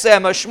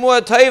Etzem. A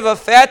Shmua Toiva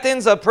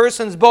fattens a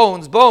person's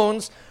bones.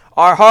 Bones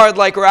are hard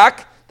like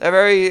rock. They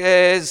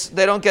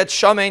don't get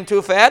shamein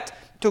too fat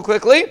too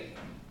quickly.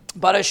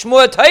 But a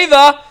Shmua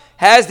Toiva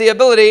has the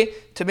ability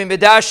to be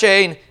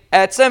Medashein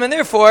Etzem, and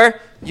therefore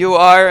you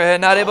are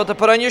not able to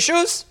put on your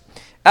shoes.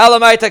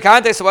 Elamai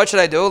Takante, so what should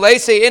I do?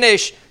 Leisi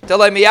Inish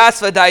Delay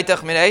Miyasva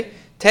Daitach Minei.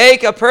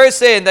 Take a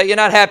person that you're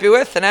not happy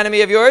with, an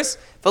enemy of yours.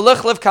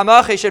 V'lichlev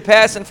kamach, he should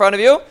pass in front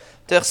of you.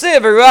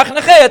 T'chsiv v'ruach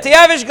necheh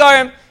tiyavish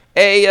garim.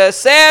 A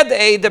sad,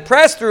 a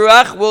depressed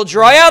ruach will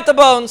dry out the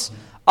bones.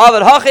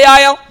 Avad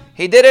hachiyayel,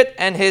 he did it,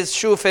 and his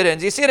shoe fit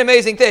in. You see an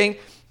amazing thing.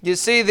 You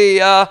see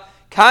the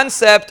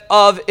concept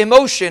of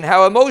emotion.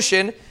 How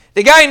emotion.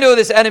 The guy knew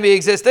this enemy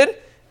existed,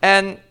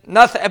 and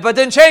nothing, but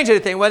didn't change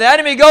anything. When the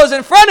enemy goes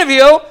in front of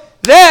you,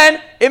 then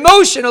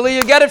emotionally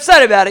you get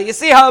upset about it. You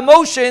see how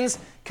emotions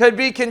could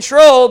be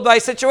controlled by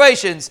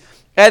situations.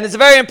 And it's a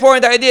very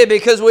important idea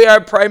because we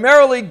are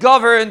primarily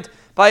governed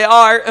by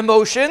our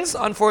emotions,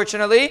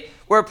 unfortunately.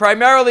 We're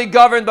primarily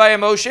governed by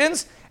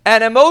emotions,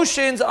 and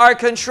emotions are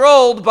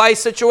controlled by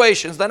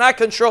situations. They're not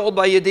controlled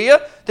by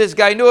Yediyah. This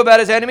guy knew about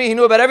his enemy, he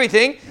knew about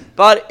everything,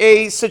 but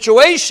a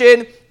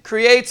situation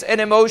creates an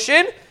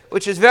emotion,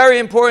 which is very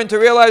important to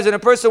realize when a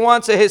person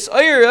wants a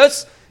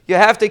hisayrus. You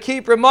have to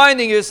keep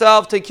reminding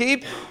yourself to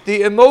keep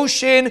the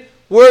emotion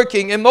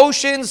working.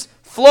 Emotions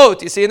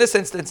float. You see, in this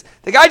instance,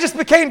 the guy just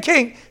became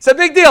king. It's a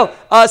big deal.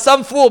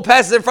 Some fool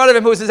passes in front of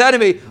him who's his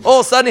enemy.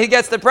 All of a sudden, he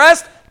gets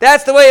depressed.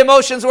 That's the way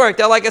emotions work.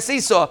 They're like a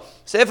seesaw.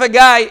 So if a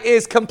guy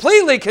is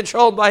completely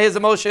controlled by his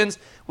emotions,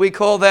 we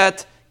call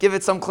that, give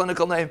it some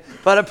clinical name.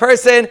 But a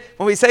person,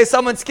 when we say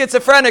someone's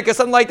schizophrenic or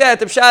something like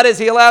that, the pshat is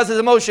he allows his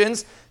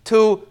emotions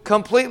to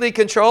completely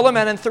control him,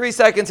 and in 3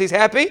 seconds he's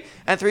happy,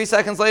 and 3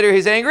 seconds later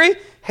he's angry.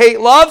 Hate,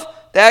 love,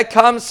 that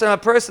comes from a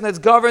person that's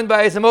governed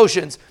by his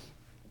emotions.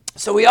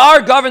 So we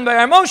are governed by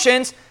our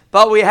emotions,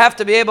 but we have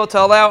to be able to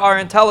allow our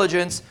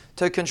intelligence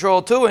to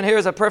control too. And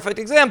here's a perfect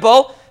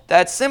example.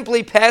 That's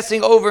simply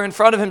passing over in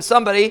front of him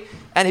somebody,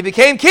 and he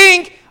became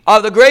king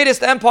of the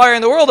greatest empire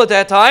in the world at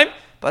that time,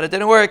 but it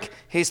didn't work.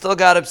 He still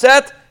got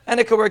upset, and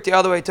it could work the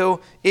other way too.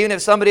 Even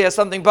if somebody has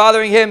something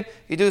bothering him,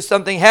 you do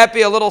something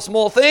happy, a little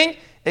small thing,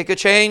 it could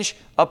change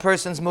a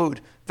person's mood.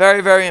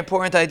 Very, very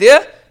important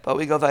idea, but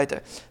we go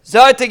weiter.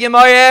 Zayte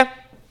Gemara,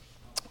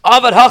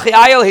 Avad Hachi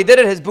Ayel, he did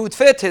it, his boot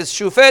fit, his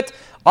shoe fit.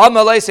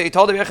 He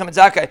told him,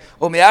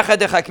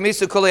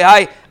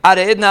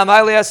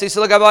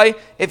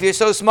 if you're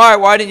so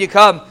smart, why didn't you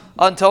come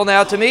until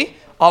now to me?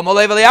 No,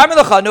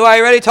 I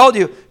already told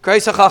you. I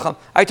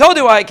told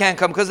you why I can't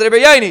come, because of the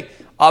biryani.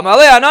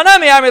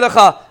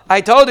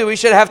 I told you we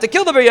should have to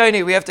kill the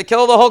biryani. We have to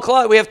kill the whole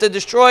cloth. We have to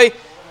destroy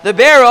the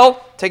barrel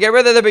to get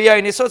rid of the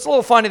biryani. So it's a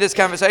little funny, this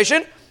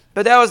conversation.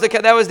 But that was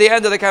the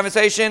end of the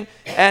conversation.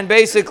 And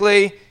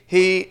basically,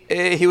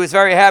 he was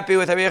very happy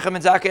with Rabbi Yochanan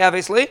ben Zakkai,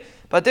 obviously.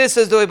 But he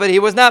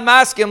was not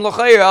maskim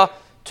l'chayra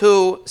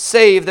to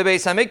save the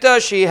Beis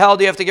Hamikdash. He held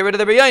you have to get rid of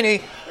the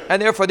biryani,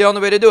 and therefore the only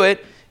way to do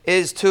it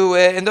is to,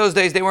 in those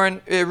days they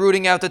weren't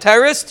rooting out the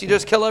terrorists. You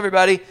just kill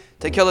everybody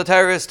to kill the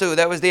terrorists too.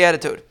 That was the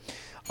attitude.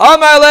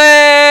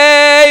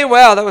 Amalei!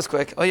 Wow, that was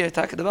quick. Oh, you're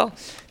talking the bell?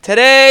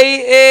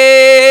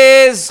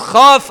 Today is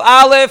Chaf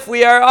Aleph.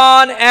 We are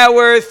on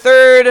our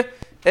third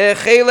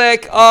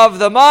chelek of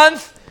the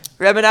month.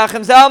 Rebbe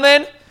Nachum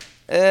Zalman,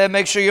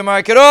 make sure you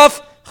mark it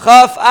off.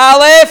 Chaf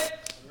Aleph.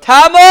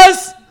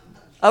 Tammuz,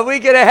 a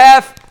week and a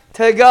half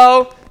to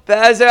go,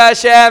 Be'ezer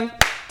Hashem,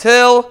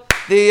 till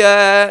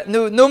the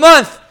new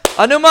month.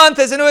 A new month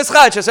is a new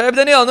Eschachos. Reb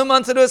Daniel, new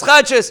month is a new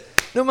Eschachos.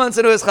 New month is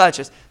a new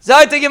Eschachos.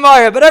 Zayte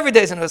Gemara, but every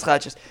day is a new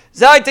Eschachos.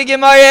 Zayte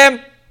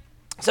Gemara.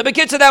 So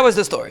Bekitzer, that was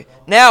the story.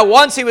 Now,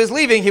 once he was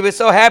leaving, he was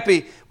so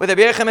happy with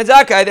Rabbi Yochanan ben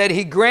Zakkai that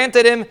he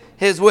granted him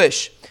his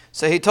wish.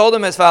 So he told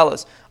him as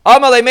follows. I'm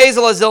going to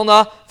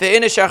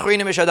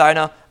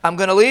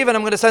leave and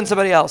I'm going to send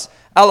somebody else.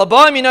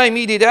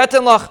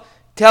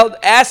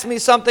 Ask me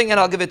something and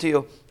I'll give it to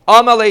you. He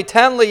wanted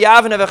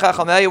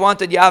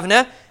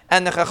Yavne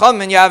and the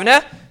Chacham in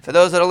Yavne. For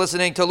those that are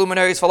listening to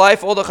Luminaries for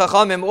Life, all the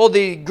Chachamim, all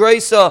the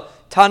Greisa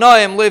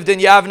Tanaim lived in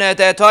Yavne at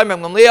that time.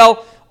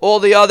 All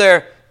the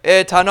other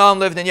Tanaim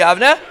lived in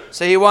Yavne.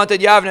 So he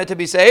wanted Yavne to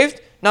be saved.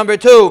 Number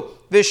 2,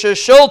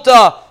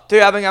 Vishashulta to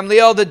Rabbi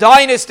Gamliel, the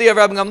dynasty of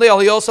Rabbi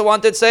Gamliel, he also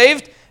wanted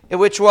saved,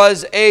 which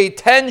was a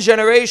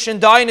 10-generation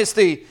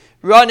dynasty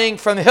running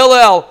from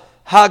Hillel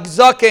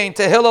HaGzaken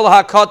to Hillel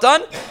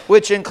HaKatan,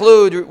 which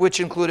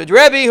included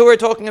Rebbe, who we're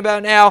talking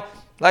about now.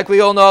 Like we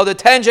all know, the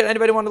 10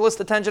 anybody want to list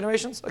the 10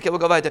 generations? Okay, we'll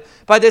go right there.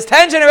 But there's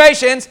 10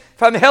 generations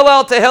from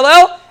Hillel to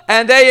Hillel,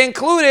 and they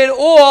included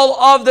all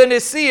of the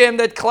Nesiim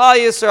that Klal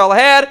Yisrael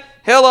had.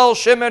 Hillel,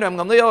 Shimon, Rabbi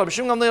Gamliel,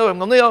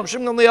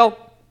 Gamliel,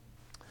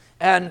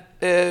 and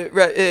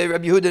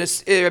Rabbi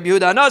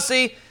Yehuda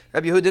Anasi,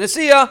 Rabbi Yehuda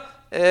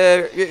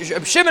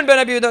Nasiya, Shimon ben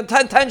Rabbi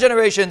Yehuda, 10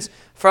 generations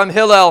from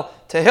Hillel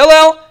to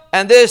Hillel.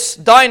 And this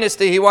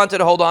dynasty he wanted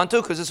to hold on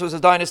to, because this was a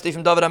dynasty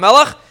from David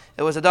HaMelech.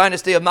 It was a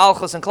dynasty of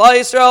Malchus and Klal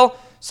Yisrael.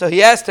 So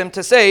he asked him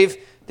to save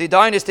the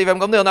dynasty of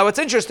Gamliel. Now what's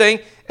interesting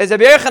is that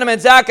Rabbi Yochanan ben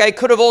Zakkai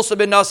could have also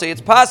been Nasi. It's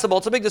possible,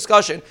 it's a big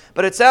discussion,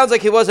 but it sounds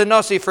like he was a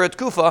Nasi for a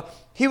Tkufa.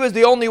 He was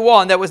the only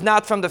one that was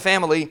not from the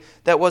family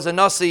that was a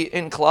Nasi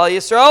in Klal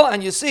Yisrael.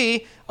 And you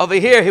see, over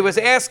here, he was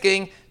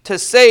asking to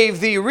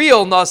save the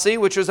real Nasi,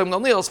 which was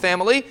Gamliel's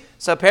family.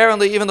 So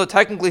apparently, even though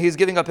technically he's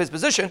giving up his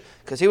position,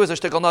 because he was a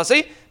shtickle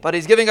Nasi, but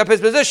he's giving up his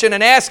position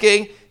and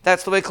asking,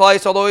 that's the way Klal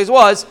Yisrael always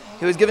was,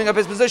 he was giving up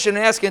his position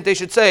and asking if they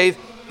should save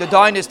the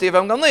dynasty of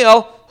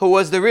Gamliel, who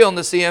was the real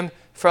Nasiim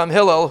from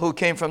Hillel, who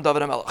came from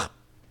David HaMelech.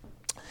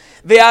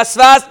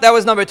 V'asvas, that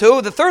was number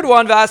 2. The third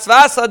one,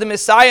 V'asvas the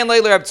Messiah and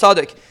Leila Reb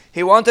Tzaddik.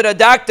 He wanted a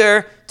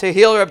doctor to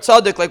heal Reb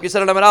Tzaddik, like we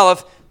said in Amud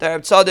Aleph, that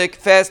Reb Tzaddik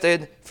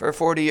fasted for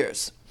 40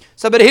 years.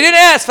 So, but he didn't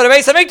ask for the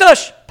Beis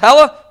Hamikdash.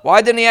 Pella,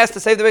 why didn't he ask to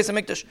save the Beis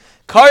Hamikdash?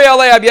 Kari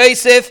alei Rabbi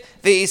Yosef,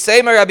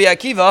 v'iseimer Rabbi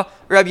Akiva.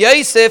 Rabbi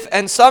Yosef,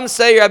 and some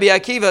say Rabbi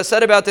Akiva,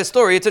 said about this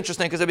story. It's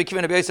interesting because Rabbi Akiva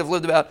and Rabbi Yosef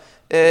lived about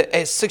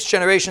 6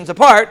 generations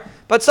apart.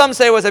 But some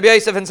say it was Rabbi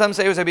Yosef and some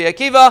say it was Rabbi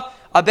Akiva.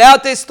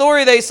 About this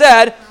story, they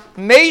said,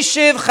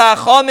 Meishiv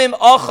chachamim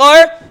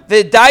achar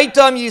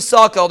v'daitam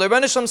yisakal. The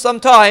Rebbe Nishlam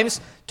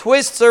sometimes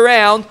twists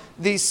around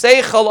the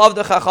seichel of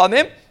the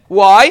chachamim.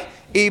 Why?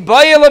 He should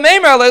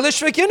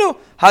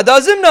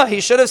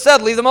have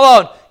said, leave them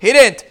alone. He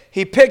didn't.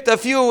 he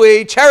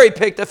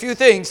cherry-picked a few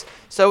things.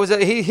 So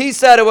he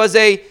said it was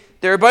the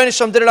Rebbeinu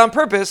Shalom did it on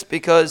purpose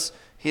because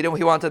he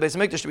wanted the Beis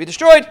HaMikdash to be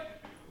destroyed.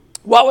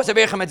 What was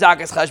Rabbi Yechanan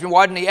Zakas Cheshbon?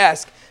 Why didn't he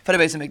ask for the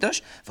Beis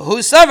HaMikdash? For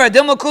who suffer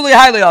Dilma Kuli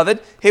highly of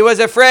it. He was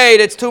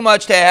afraid it's too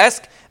much to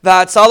ask.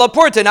 That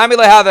Salapurta,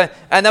 Namile have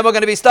and then we're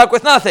going to be stuck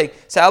with nothing.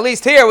 So at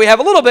least here we have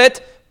a little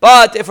bit,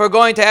 but if we're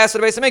going to ask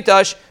for the Beis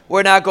HaMikdash,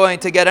 we're not going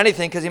to get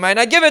anything because he might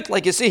not give it.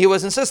 Like you see, he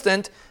was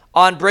insistent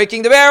on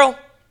breaking the barrel.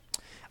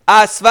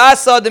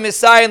 Asvasa the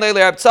Messiah and Leili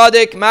Reb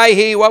Tzadik,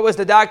 Maihi, what was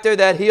the doctor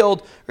that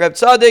healed Reb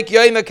Tzadik?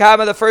 Yoim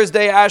Akama, the first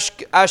day,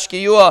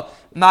 Ashkiyua,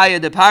 Maya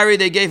de Pari,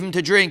 they gave him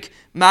to drink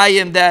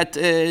Mayim that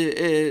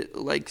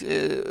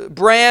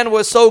bran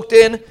was soaked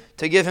in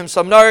to give him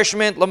some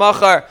nourishment.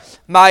 Lamachar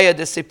Maya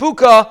de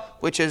Sipuka,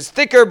 which is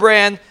thicker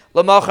bran.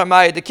 Lamachar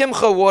Maya de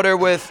Kimcha, water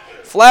with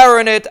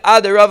flour in it.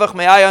 Ad Ravach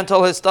Me'aya,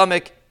 until his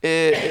stomach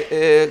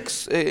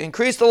increased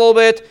a little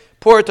bit.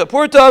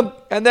 Purta,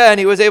 and then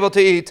he was able to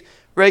eat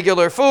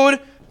regular food.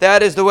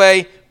 That is the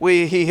way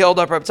he healed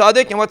up Reb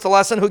Tzadik. And what's the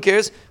lesson? Who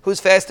cares? Who's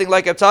fasting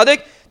like Reb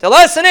Tzadik? The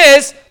lesson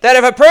is that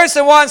if a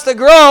person wants to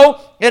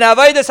grow in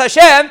Avodas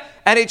Hashem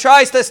and he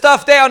tries to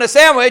stuff down a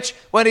sandwich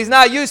when he's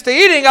not used to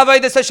eating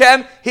Avodas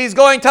Hashem, he's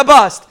going to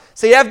bust.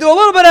 So you have to do a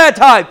little bit at a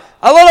time.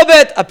 A little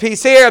bit, a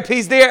piece here, a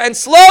piece there, and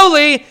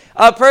slowly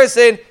a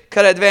person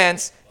could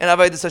advance in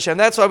Avodas Hashem.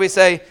 That's why we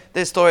say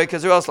this story,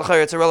 because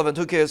it's irrelevant.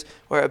 Who cares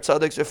where Reb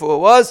Tzadik's refuah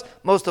was?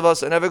 Most of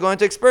us are never going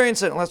to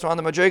experience it unless we're on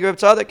the Madrega Reb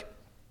Tzadik.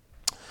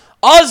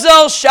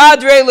 Azel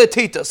Shadre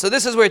Letitas. So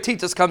this is where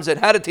Titus comes in.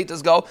 How did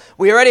Titus go?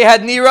 We already had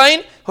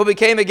Nirain, who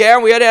became a ger.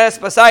 We already had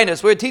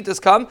Aspasinus. Where did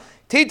Titus come?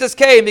 Titus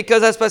came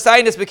because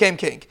Aspasinus became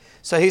king.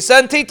 So he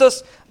sent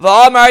Titus.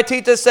 Va'amar,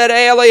 Titus said,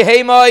 E'eli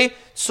Heimai,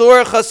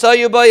 Sur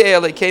Chasayu Bay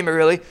E'eli. Came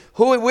really.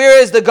 Where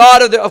is the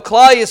God of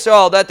Klal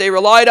Yisrael that they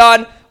relied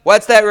on?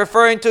 What's that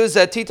referring to?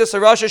 That Titus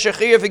Arasha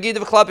Shechir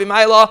V'gidav Klapi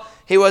Maila.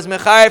 He was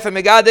Mechayer for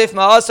Megadif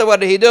Ma'asa.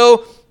 What did he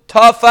do?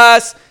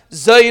 Tafas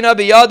Zayna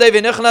biyadei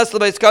v'nichnas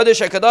l'beis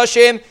kadosh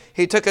hakadoshim.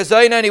 He took a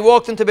zayna and he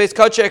walked into beis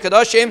kadosh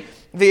hakadoshim.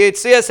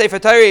 V'yitzia sefer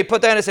Torah. He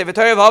put down a sefer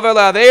Torah v'haver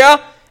la'aveira,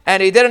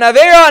 and he did an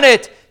aveira on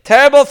it.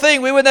 Terrible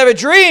thing. We would never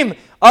dream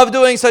of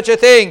doing such a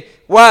thing.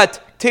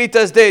 What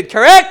Titus did,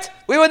 correct?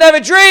 We would never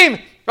dream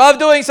of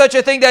doing such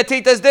a thing that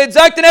Titus did.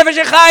 Zok the nefesh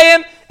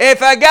chayim.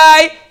 If a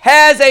guy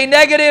has a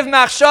negative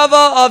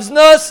machshava of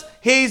znus,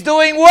 he's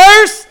doing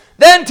worse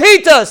than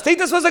Titus.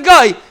 Titus was a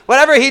guy.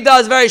 Whatever he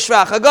does, very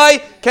shvach. A guy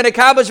can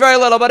accomplish very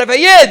little. But if a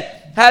yid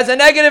has a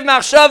negative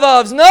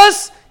machshava of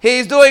znus,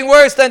 he's doing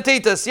worse than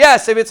Titus.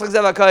 Yes, if it's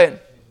Chagzev HaKayin. Can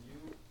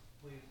you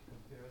please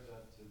compare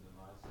that to the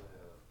Maaseh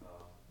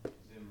of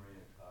Zimri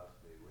and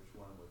Cosby? Which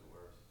one was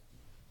worse?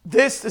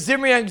 This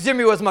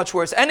Zimri was much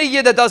worse. Any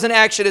yid that does an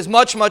action is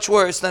much, much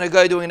worse than a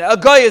guy doing it. A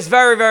guy is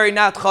very, very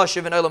not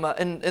chashiv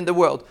in the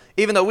world.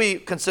 Even though we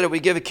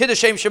give a kiddush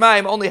shem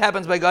shemayim only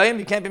happens by gayim.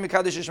 You can't be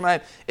mekadosh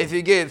shemayim if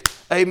you give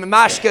a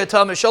mashke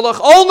to a mishalach.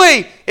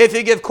 Only if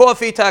you give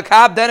coffee to a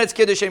kab, then it's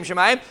kiddush shem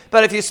shemayim.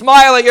 But if you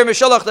smile at your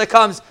mishalach that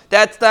comes,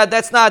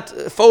 that's not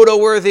photo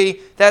worthy.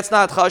 That's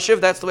not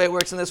chashiv. That's the way it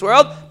works in this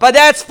world. But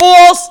that's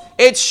false.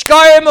 It's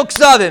shkarim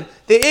ukzavim.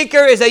 The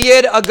ikar is a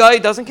yid, a guy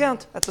doesn't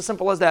count. That's as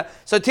simple as that.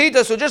 So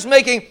Titus, we're just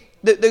making.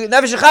 The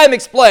Nefesh Chaim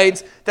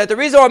explains that the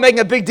reason we're making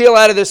a big deal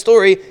out of this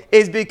story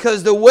is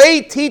because the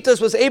way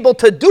Titus was able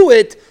to do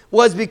it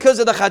was because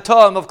of the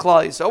Chatam of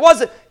Klal. So it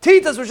wasn't,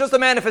 Titus was just a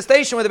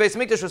manifestation where the Beis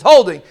HaMikdash was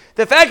holding.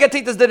 The fact that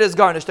Titus did it is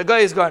garnished. The guy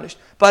is garnished.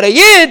 But a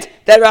Yid,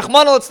 that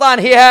Rahman al-Itzlan,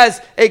 he has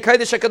a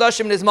Kodesh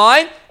HaKadoshim in his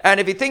mind, and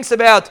if he thinks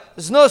about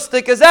Znus,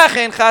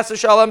 Tikazachin, Chas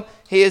v'Shalom,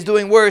 he is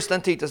doing worse than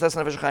Titus. That's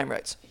what Nefesh Chaim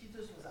writes.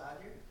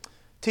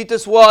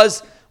 Titus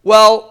was,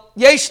 well,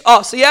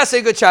 so yes,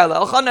 a good child.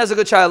 Elchan has a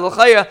good child.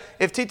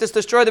 If Titus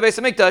destroyed the Beis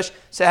HaMikdash,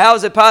 so how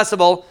is it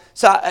possible?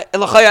 So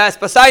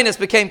Aspasinus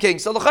became king.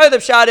 So the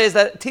pshat is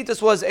that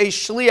Titus was a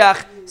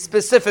shliach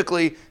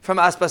specifically from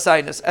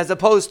Aspasinus, as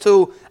opposed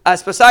to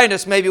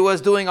Aspasinus maybe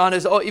was doing on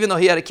his own, even though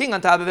he had a king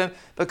on top of him,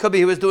 but could be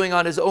he was doing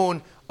on his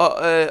own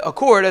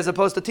accord, as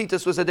opposed to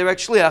Titus was a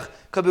direct shliach.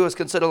 Could be was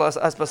considered as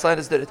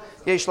Aspasinus did it.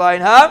 Yesh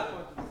lain ha?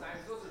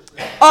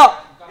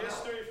 Oh.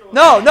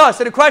 No.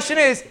 So the question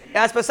is,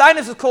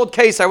 Aspasinus is called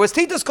Caesar. Was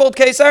Titus called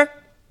Caesar?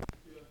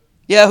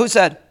 Yeah, who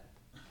said?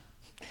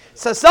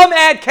 So some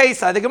add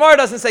Caesar. The Gemara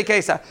doesn't say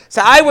Caesar.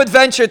 So I would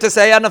venture to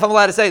say, I don't know if I'm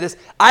allowed to say this,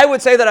 I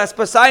would say that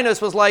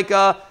Aspasinus was like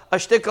a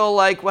shtickle,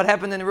 like what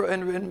happened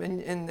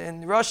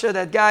in Russia,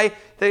 that guy,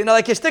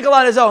 like a shtickle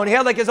on his own. He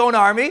had like his own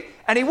army,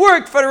 and he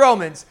worked for the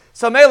Romans.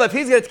 So Mela, if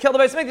he's going to kill the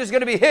Beis HaMikdash, it's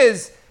going to be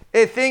his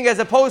thing, as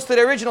opposed to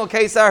the original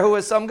Caesar, who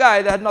was some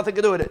guy that had nothing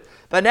to do with it.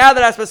 But now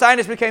that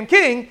Aspasinus became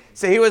king,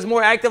 so he was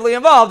more actively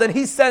involved, and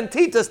he sent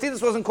Titus.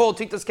 Titus wasn't called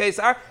Titus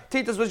Caesar.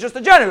 Titus was just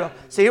a general.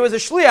 So he was a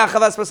shliach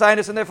of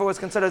Aspasinus, and therefore was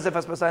considered as if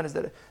Aspasinus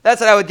did it. That's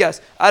what I would guess.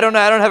 I don't know.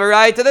 I don't have a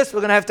right to this. We're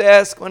going to have to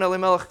ask when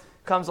Elimelech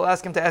comes. We'll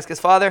ask him to ask his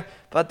father.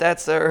 But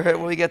that's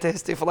when we get to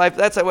history for life.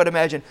 That's what I would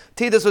imagine.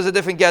 Titus was a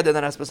different gedder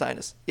than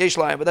Aspasinus. Yesh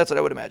Lion, but that's what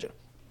I would imagine.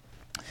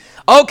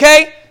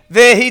 Okay.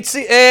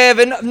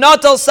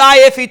 V'notel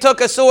sayif, he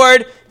took a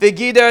sword.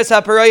 V'gider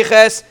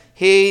hapareiches,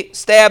 he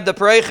stabbed the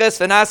pareiches.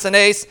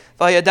 V'nasanes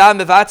v'yadam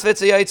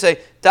v'vatzvitz yaitze.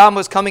 Dam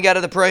was coming out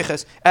of the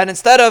pareiches, and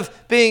instead of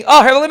being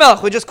Herveli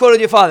Melech, we just quoted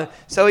your father.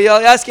 So you'll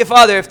ask your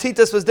father if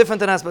Titus was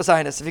different than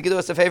Asbasinus. If you could do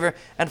us a favor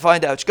and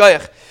find out.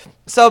 Shkoyach.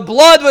 So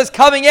blood was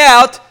coming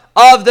out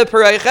of the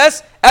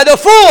pareiches, and the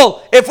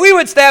fool, if we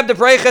would stab the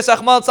pareiches,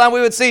 Achmal Tzan, we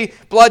would see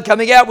blood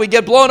coming out, we'd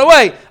get blown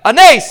away. A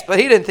nace, but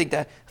he didn't think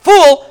that.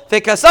 Fool,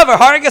 v'kasavar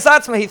haragas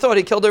atzma, he thought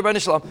he killed the Rebbeinu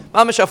Shalom.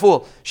 Mamash a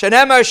fool.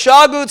 Shenemar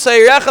shagut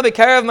tzayrecha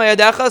b'karev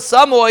mayadecha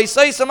samu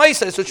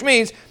oisais, which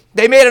means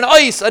they made an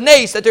ice, a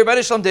nace that the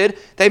Rebbeinu Shalom did.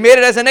 They made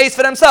it as a nace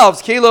for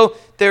themselves. Kilo,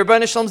 the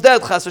Rebbeinu Shalom's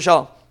dead. Chas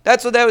v'shalom.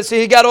 That's what they would see.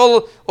 He got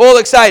all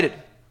excited.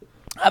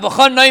 There's a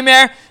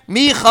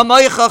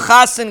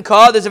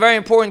very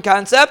important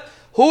concept.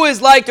 Who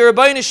is like the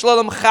Rebbeinu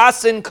Shalom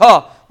chasin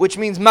ka, which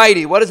means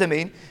mighty? What does it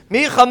mean?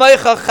 The Rebbeinu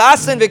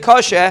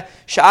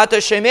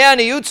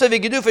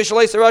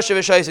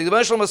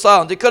Shalom was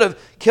silent. He could have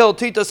killed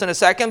Titus in a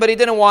second, but he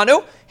didn't want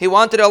to. He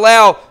wanted to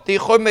allow the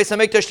Churban Beis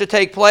HaMikdash to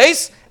take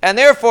place, and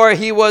therefore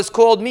he was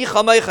called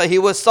Michamecha. He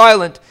was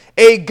silent.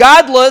 A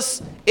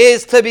godless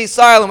is to be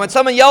silent. When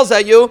someone yells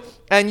at you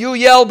and you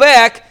yell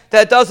back,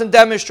 that doesn't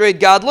demonstrate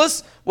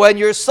godless. When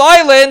you're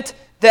silent,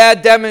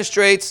 that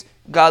demonstrates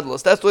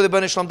godless. That's what the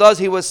Rebbeinu Shalom does.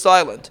 He was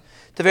silent.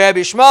 The Rabbi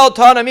Shmuel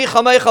Tana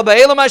Michamecha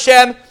be'elam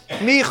Hashem,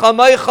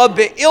 Michamecha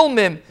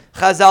be'ilmim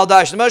Chazal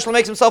Dash. The Rebbeinu Shalom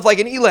makes himself like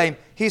an Elaim.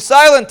 He's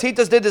silent.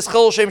 Titus did this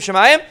Chil Shem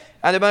Shemayim,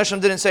 and the Rebbeinu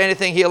Shalom didn't say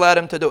anything. He allowed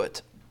him to do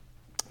it.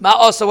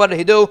 Also, what did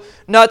he do?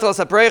 Natalas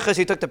hapareiches,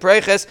 he took the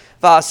pareiches.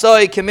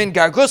 Va'asoi kimin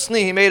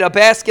gargusni, he made a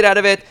basket out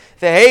of it.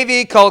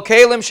 Ve'hevi kol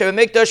kalim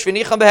shebemikdash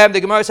v'nicham behem.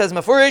 The Gemara says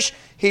mafurish.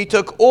 He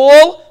took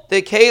all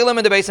the kalim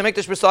in the Beis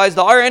HaMikdash besides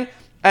the iron,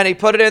 and he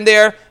put it in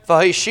there.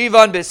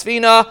 V'hishivan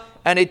bisfina,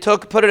 and he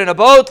put it in a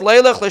boat.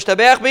 Leilach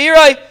l'shtabech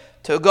b'yirai,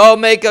 to go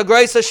make a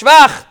grace of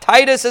shvach.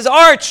 Titus'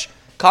 arch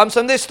comes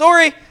from this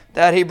story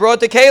that he brought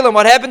the kalim.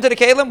 What happened to the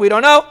kalim? We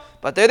don't know,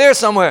 but they're there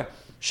somewhere.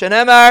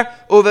 Shenemar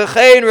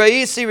uvechein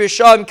raisi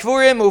risham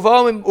kvurim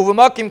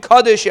uvamakim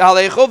kadosh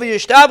yalechu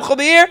v'yishtabchu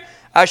b'ir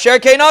asher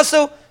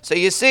keinasu. So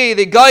you see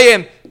the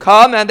goyim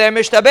come and they're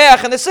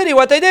mishtabech in the city.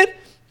 What they did?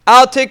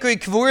 Al tikri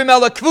kvurim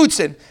ela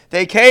kvutzim.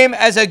 They came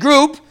as a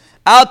group.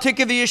 Al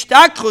tikri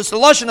v'yishtakchu. So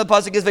the lashon of the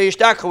pasuk is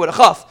v'yishtakchu with a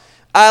chaf.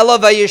 Ala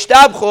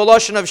v'yishtabchu, a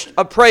lashon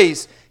of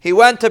praise. He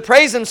went to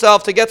praise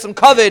himself to get some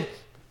covet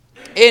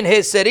in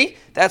his city.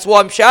 That's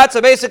one pshat.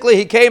 So basically,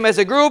 he came as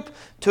a group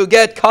to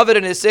get covet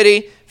in his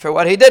city for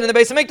what he did in the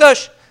Beis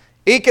HaMikdash.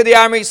 Ika the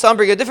Amri, some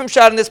bring a different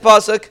shot in this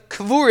pasuk.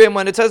 Kvurim,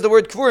 when it says the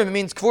word kvurim, it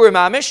means kvurim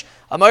amish.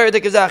 Amar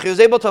dekazach, he was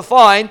able to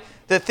find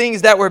the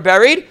things that were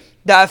buried.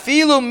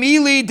 Da'afilu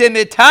mili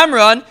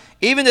demitamran,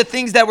 even the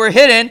things that were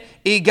hidden.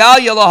 Igal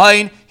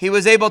yalahain, he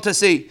was able to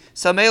see.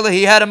 Samela,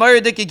 he had a Amar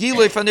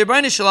dekagilui from the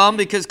Rebbeinu Shalom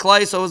because Klai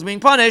Yisrael was being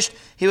punished.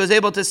 He was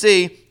able to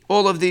see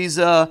all of these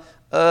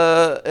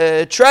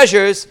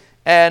treasures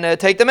and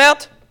take them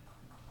out.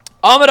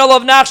 Amar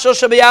alav nachshel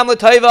shabiyam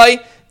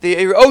l'tayvai.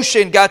 The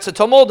ocean got to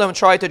tumult and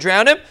tried to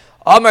drown him.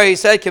 Amar, he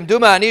said,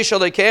 Kimduma ani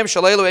shalikem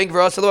shaleilu ing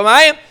v'rasel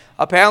b'mayim.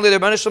 Apparently the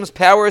Rebbeinu Shalom's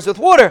power is with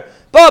water.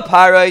 Ba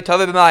parai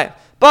tave b'mayim.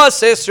 Ba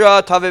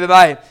sisra tave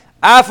b'mayim.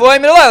 Afoy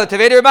minalel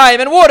tavei b'mayim.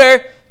 In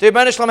water, the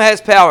Rebbeinu Shalom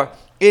has power.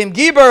 Im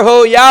giber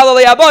hu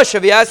yalali abasha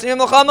v'yasim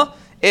l'chama.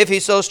 If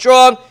he's so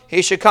strong,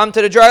 he should come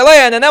to the dry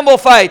land and then we'll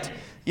fight.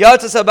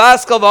 Yatzas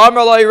abaskal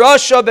v'amar lai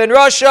Rasha ben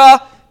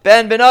Rasha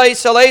ben benai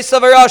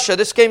Esav Rasha.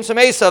 This came from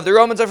Esav. The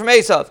Romans are from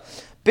Esav.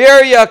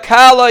 Beria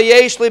kala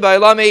yeshli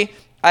bailami.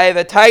 I have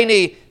a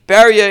tiny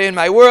beria in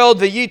my world.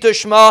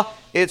 V'yitushma.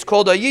 It's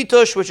called a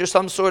yitush, which is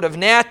some sort of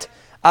gnat.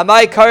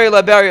 Amai kari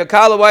la beria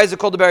kala. Why is it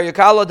called a beria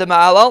kala? The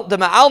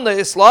ma'alna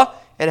isla.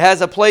 It has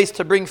a place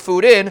to bring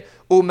food in.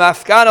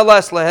 Umafkana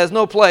lesla has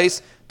no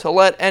place to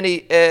let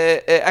any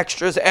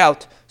extras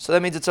out. So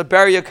that means it's a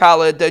beria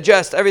kala. It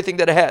digests everything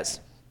that it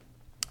has.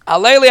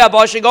 Alayli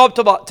abasha, go up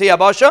to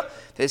Yabasha.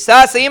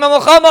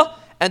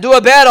 And do a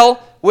battle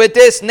with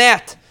this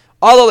gnat.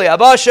 Alali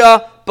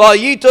abasha ba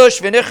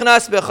yitush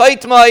v'nichnas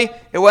b'chaytmai.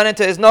 It went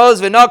into his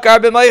nose v'nakar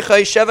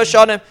b'maychay sheva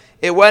shanim.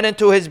 It went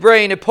into his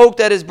brain. It poked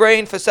at his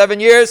brain for 7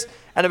 years.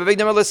 And the Big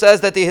Demillah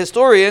says that the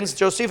historians,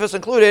 Josephus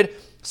included,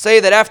 say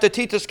that after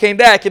Titus came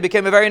back, he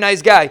became a very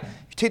nice guy.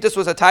 Titus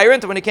was a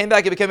tyrant, and when he came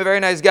back, he became a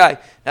very nice guy.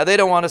 Now, they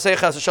don't want to say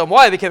Chas Hashem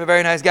why he became a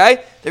very nice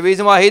guy. The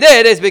reason why he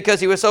did is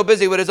because he was so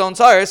busy with his own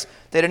tsars,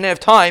 they didn't have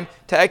time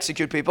to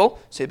execute people,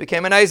 so he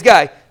became a nice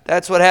guy.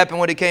 That's what happened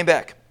when he came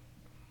back.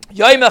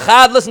 Yoim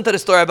Echad, listen to the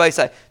story Rabbi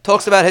Isai,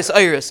 talks about his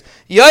iris.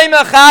 Yoim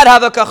Echad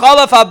have a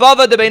kachalaf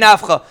habava de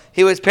beinafcha.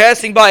 He was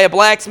passing by a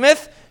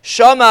blacksmith.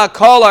 Shama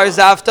kol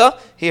arzavta.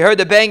 He heard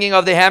the banging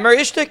of the hammer.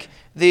 Ishtik,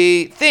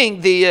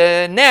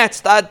 the gnat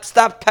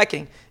stopped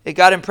pecking. It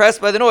got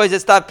impressed by the noise. It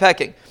stopped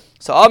pecking.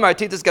 So Amar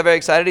Titus got very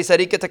excited. He said,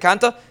 "Ika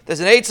takanta."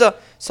 There's an eitzah.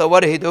 So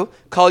what did he do?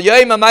 Kol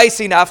yoim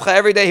amaisi nafcha.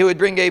 Every day he would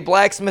bring a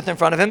blacksmith in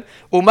front of him.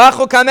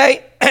 Umachu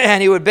kamei,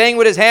 and he would bang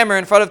with his hammer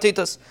in front of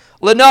Titus.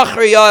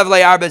 Lenachri yav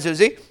le'arba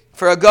zuzi.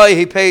 For a guy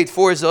he paid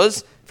 4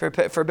 zuz.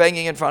 for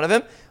banging in front of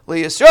him.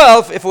 Li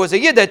Yisrael, if it was a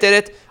Yid that did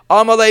it,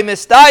 Amalei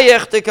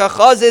mistayich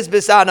tekachazis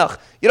bisanach.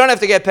 You don't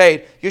have to get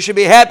paid. You should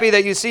be happy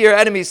that you see your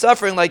enemy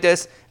suffering like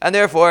this, and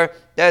therefore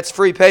that's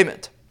free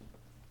payment.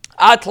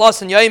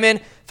 Atlas and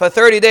Yaimin for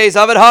 30 days.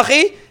 Avad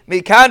hachi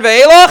mikan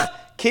ve'elach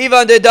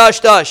kivan de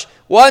dash.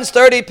 Once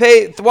 30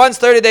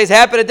 days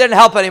happened, it didn't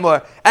help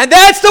anymore, and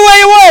that's the way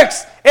it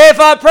works. If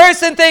a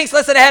person thinks,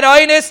 listen, I had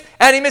oinus,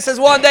 and he misses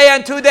 1 day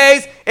and 2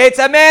 days, it's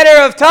a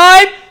matter of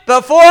time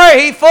before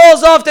he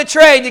falls off the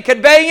train. You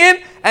can bang him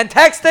and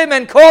text him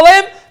and call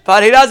him,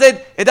 but he doesn't.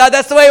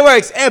 That's the way it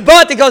works.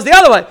 But it goes the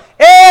other way.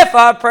 If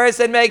a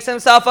person makes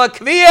himself a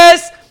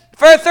kvias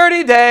for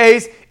 30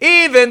 days,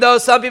 even though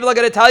some people are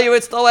going to tell you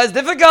it's still as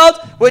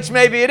difficult, which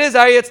maybe it is,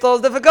 are you? It's still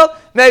as difficult?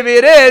 Maybe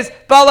it is.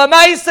 But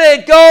lamaisa,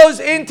 it goes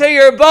into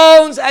your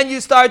bones and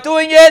you start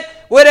doing it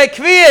with a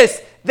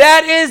kvias.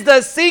 That is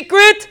the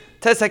secret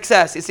to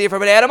success. You see it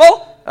from an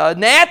animal, a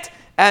gnat,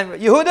 and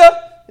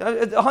Yehuda,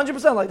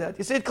 100% like that.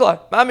 You see it clear.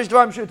 Mamish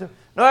dvarim shutim.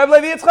 No, I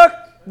believe Yitzchak,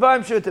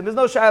 dvarim shutim. There's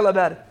no shayla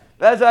about it.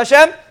 Be'ez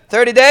Hashem,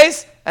 30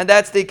 days, and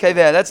that's the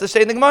kaveh. That's the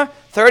Shei Nigmar.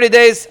 30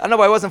 days. I don't know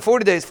why it wasn't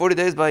 40 days. 40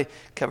 days by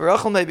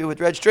kavarachel, maybe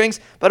with red strings,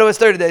 but it was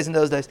 30 days in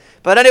those days.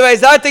 But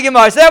anyways, that's the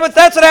Gemara. So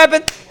that's what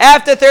happened.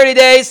 After 30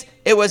 days,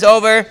 it was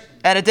over,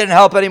 and it didn't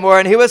help anymore,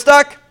 and he was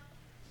stuck.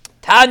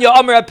 Tanya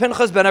Amr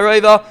Pinchas ben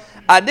Areva.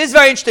 This is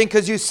very interesting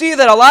because you see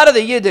that a lot of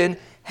the Yidden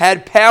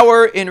had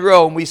power in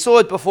Rome. We saw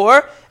it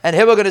before, and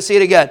here we're going to see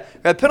it again.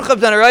 Reb Pinchas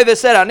ben Areva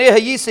said,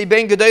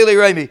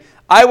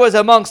 I was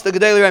amongst the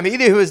Gedali Rami.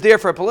 Either he was there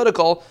for a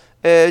political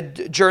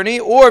journey,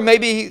 or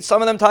maybe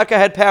some of them Taka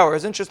had power.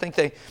 It's an interesting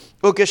thing.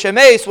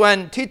 Ukeshemes,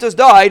 when Titus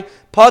died,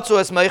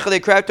 they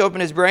cracked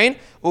open his brain.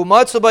 They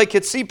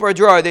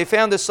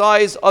found the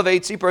size of a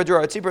tzipar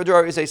drawer. A tzipar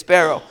drawer is a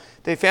sparrow.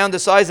 They found the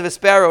size of a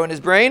sparrow in his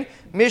brain.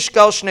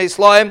 Mishkal shnei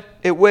slaim.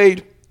 It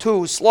weighed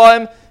 2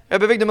 slime.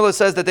 Rabbi Victor Miller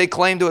says that they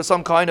claimed it was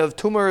some kind of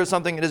tumor or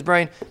something in his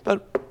brain,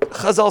 but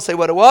Chazal say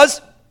what it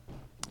was.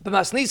 But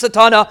Masnisa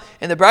Tana,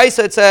 in the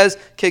Braisa it says,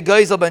 Ke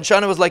Geisel ben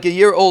Shana was like a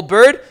year-old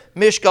bird,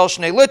 Mishkal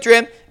Shnei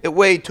Litrim, it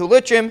weighed 2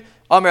 litrim,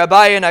 Amr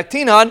Abaye and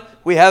Aktinan,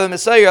 we have a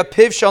Messiah,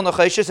 Piv Shal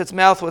Necheshes, its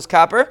mouth was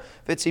copper,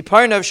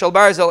 Vitziparnav Shal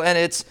Barzel, and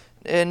its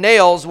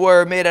nails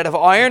were made out of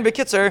iron,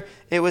 Bekitzer,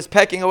 it was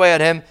pecking away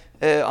at him,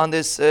 on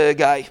this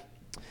guy.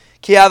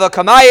 Ki hava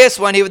kamayis,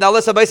 when he, now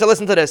listen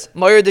to this,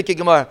 Moyer Diki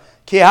Gemara.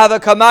 Ki hava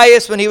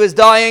kamayis, when he was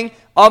dying,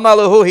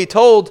 Amalahu, he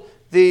told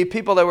the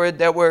people that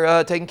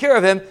were taking care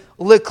of him,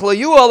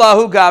 Liklayu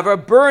Allahu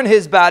Gavra, burn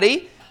his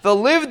body,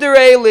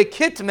 Velivdere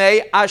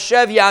likitme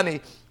ashev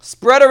yami,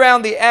 spread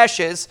around the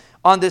ashes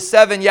on the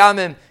 7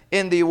 yamim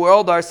in the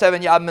world, our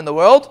 7 yamim in the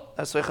world.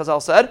 That's what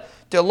Chazal said.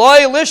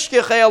 Deloi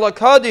lishkechei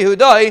alakadi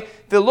hudai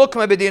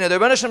vilukma bedina. The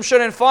Rebbe Hashem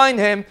shouldn't find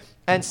him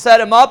and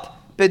set him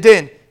up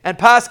bedin and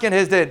paskin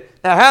his din.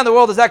 Now, how in the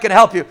world is that going to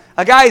help you?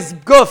 A guy's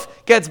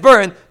goof gets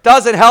burned,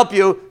 doesn't help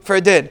you for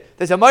din.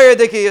 There's a Mayr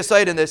Diki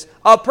Yosayid in this.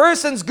 A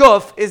person's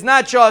goof is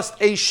not just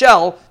a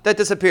shell that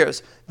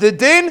disappears. The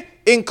din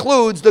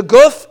includes the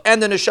goof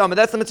and the neshama.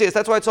 That's the mitzvah.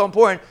 That's why it's so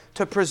important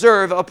to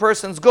preserve a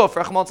person's goof.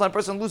 A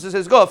person loses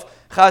his goof,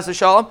 chaz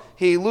v'shalom,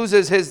 he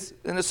loses his,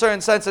 in a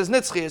certain sense, his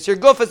nitzchias. Your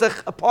goof is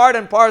a part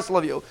and parcel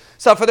of you.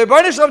 So for the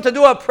Rebbeinu Shalom to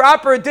do a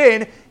proper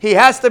din, he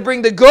has to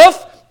bring the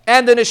goof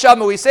and the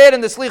neshama. We say it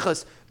in the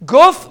slichas.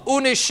 Guf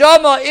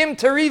unishama im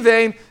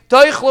terivim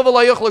doichlu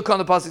v'layuchlu kon,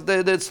 the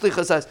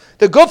slicha says.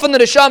 The guf and the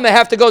neshama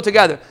have to go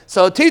together.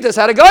 So Titus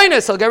had a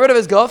goyness, he'll get rid of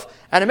his guf,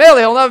 and Ameli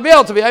he'll never be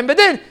able to be Ein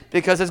Bedin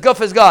because his guf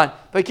is gone.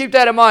 But keep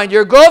that in mind.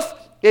 Your guf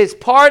is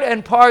part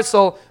and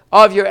parcel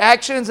of your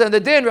actions, and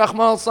the din,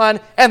 Rahman al-San,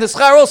 and the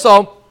schar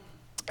also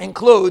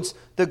includes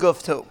the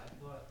guf too.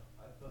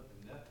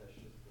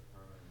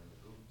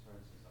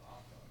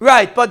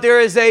 Right, but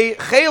there is a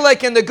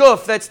chelek in the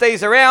guf that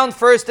stays around.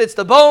 First it's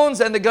the bones,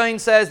 and the Gaon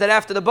says that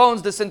after the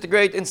bones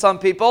disintegrate in some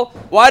people.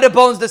 Why do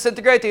bones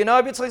disintegrate? Do you know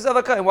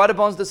why do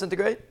bones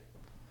disintegrate?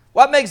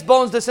 What makes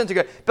bones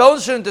disintegrate?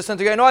 Bones shouldn't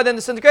disintegrate. You know why they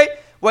disintegrate?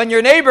 When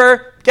your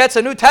neighbor gets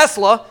a new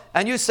Tesla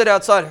and you sit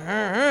outside,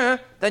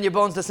 then your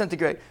bones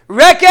disintegrate.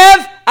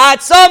 Rekev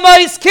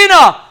atzamais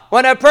kina.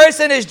 When a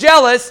person is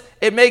jealous,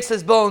 it makes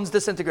his bones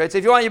disintegrate. So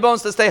if you want your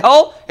bones to stay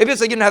whole,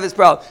 obviously you didn't have this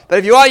problem. But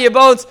if you want your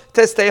bones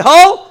to stay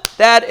whole,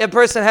 that a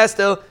person has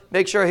to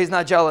make sure he's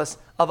not jealous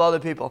of other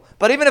people.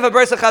 But even if a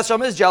person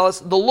chashem is jealous,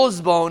 the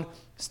luz bone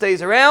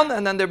stays around,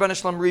 and then the Rebbeinu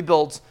Shalom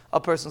rebuilds a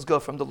person's go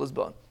from the luz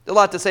bone. There's a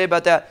lot to say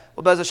about that.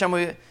 Well, Bez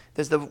Hashem,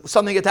 there's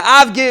something that the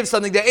Av gives,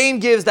 something the Aim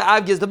gives. The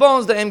Av gives the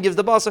bones, the Aim gives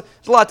the basar.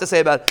 There's a lot to say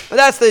about it. But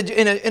that's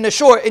in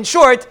short,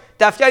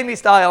 Daf Yomi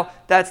style.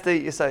 That's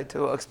the Yisai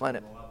to explain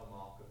it.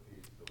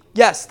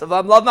 Yes, the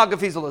love malka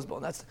feeds the luz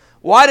bone.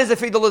 Why does it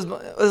feed the luz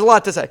bone? There's a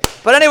lot to say.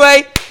 But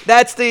anyway,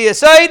 that's the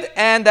Yisai,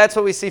 and that's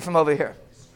what we see from over here.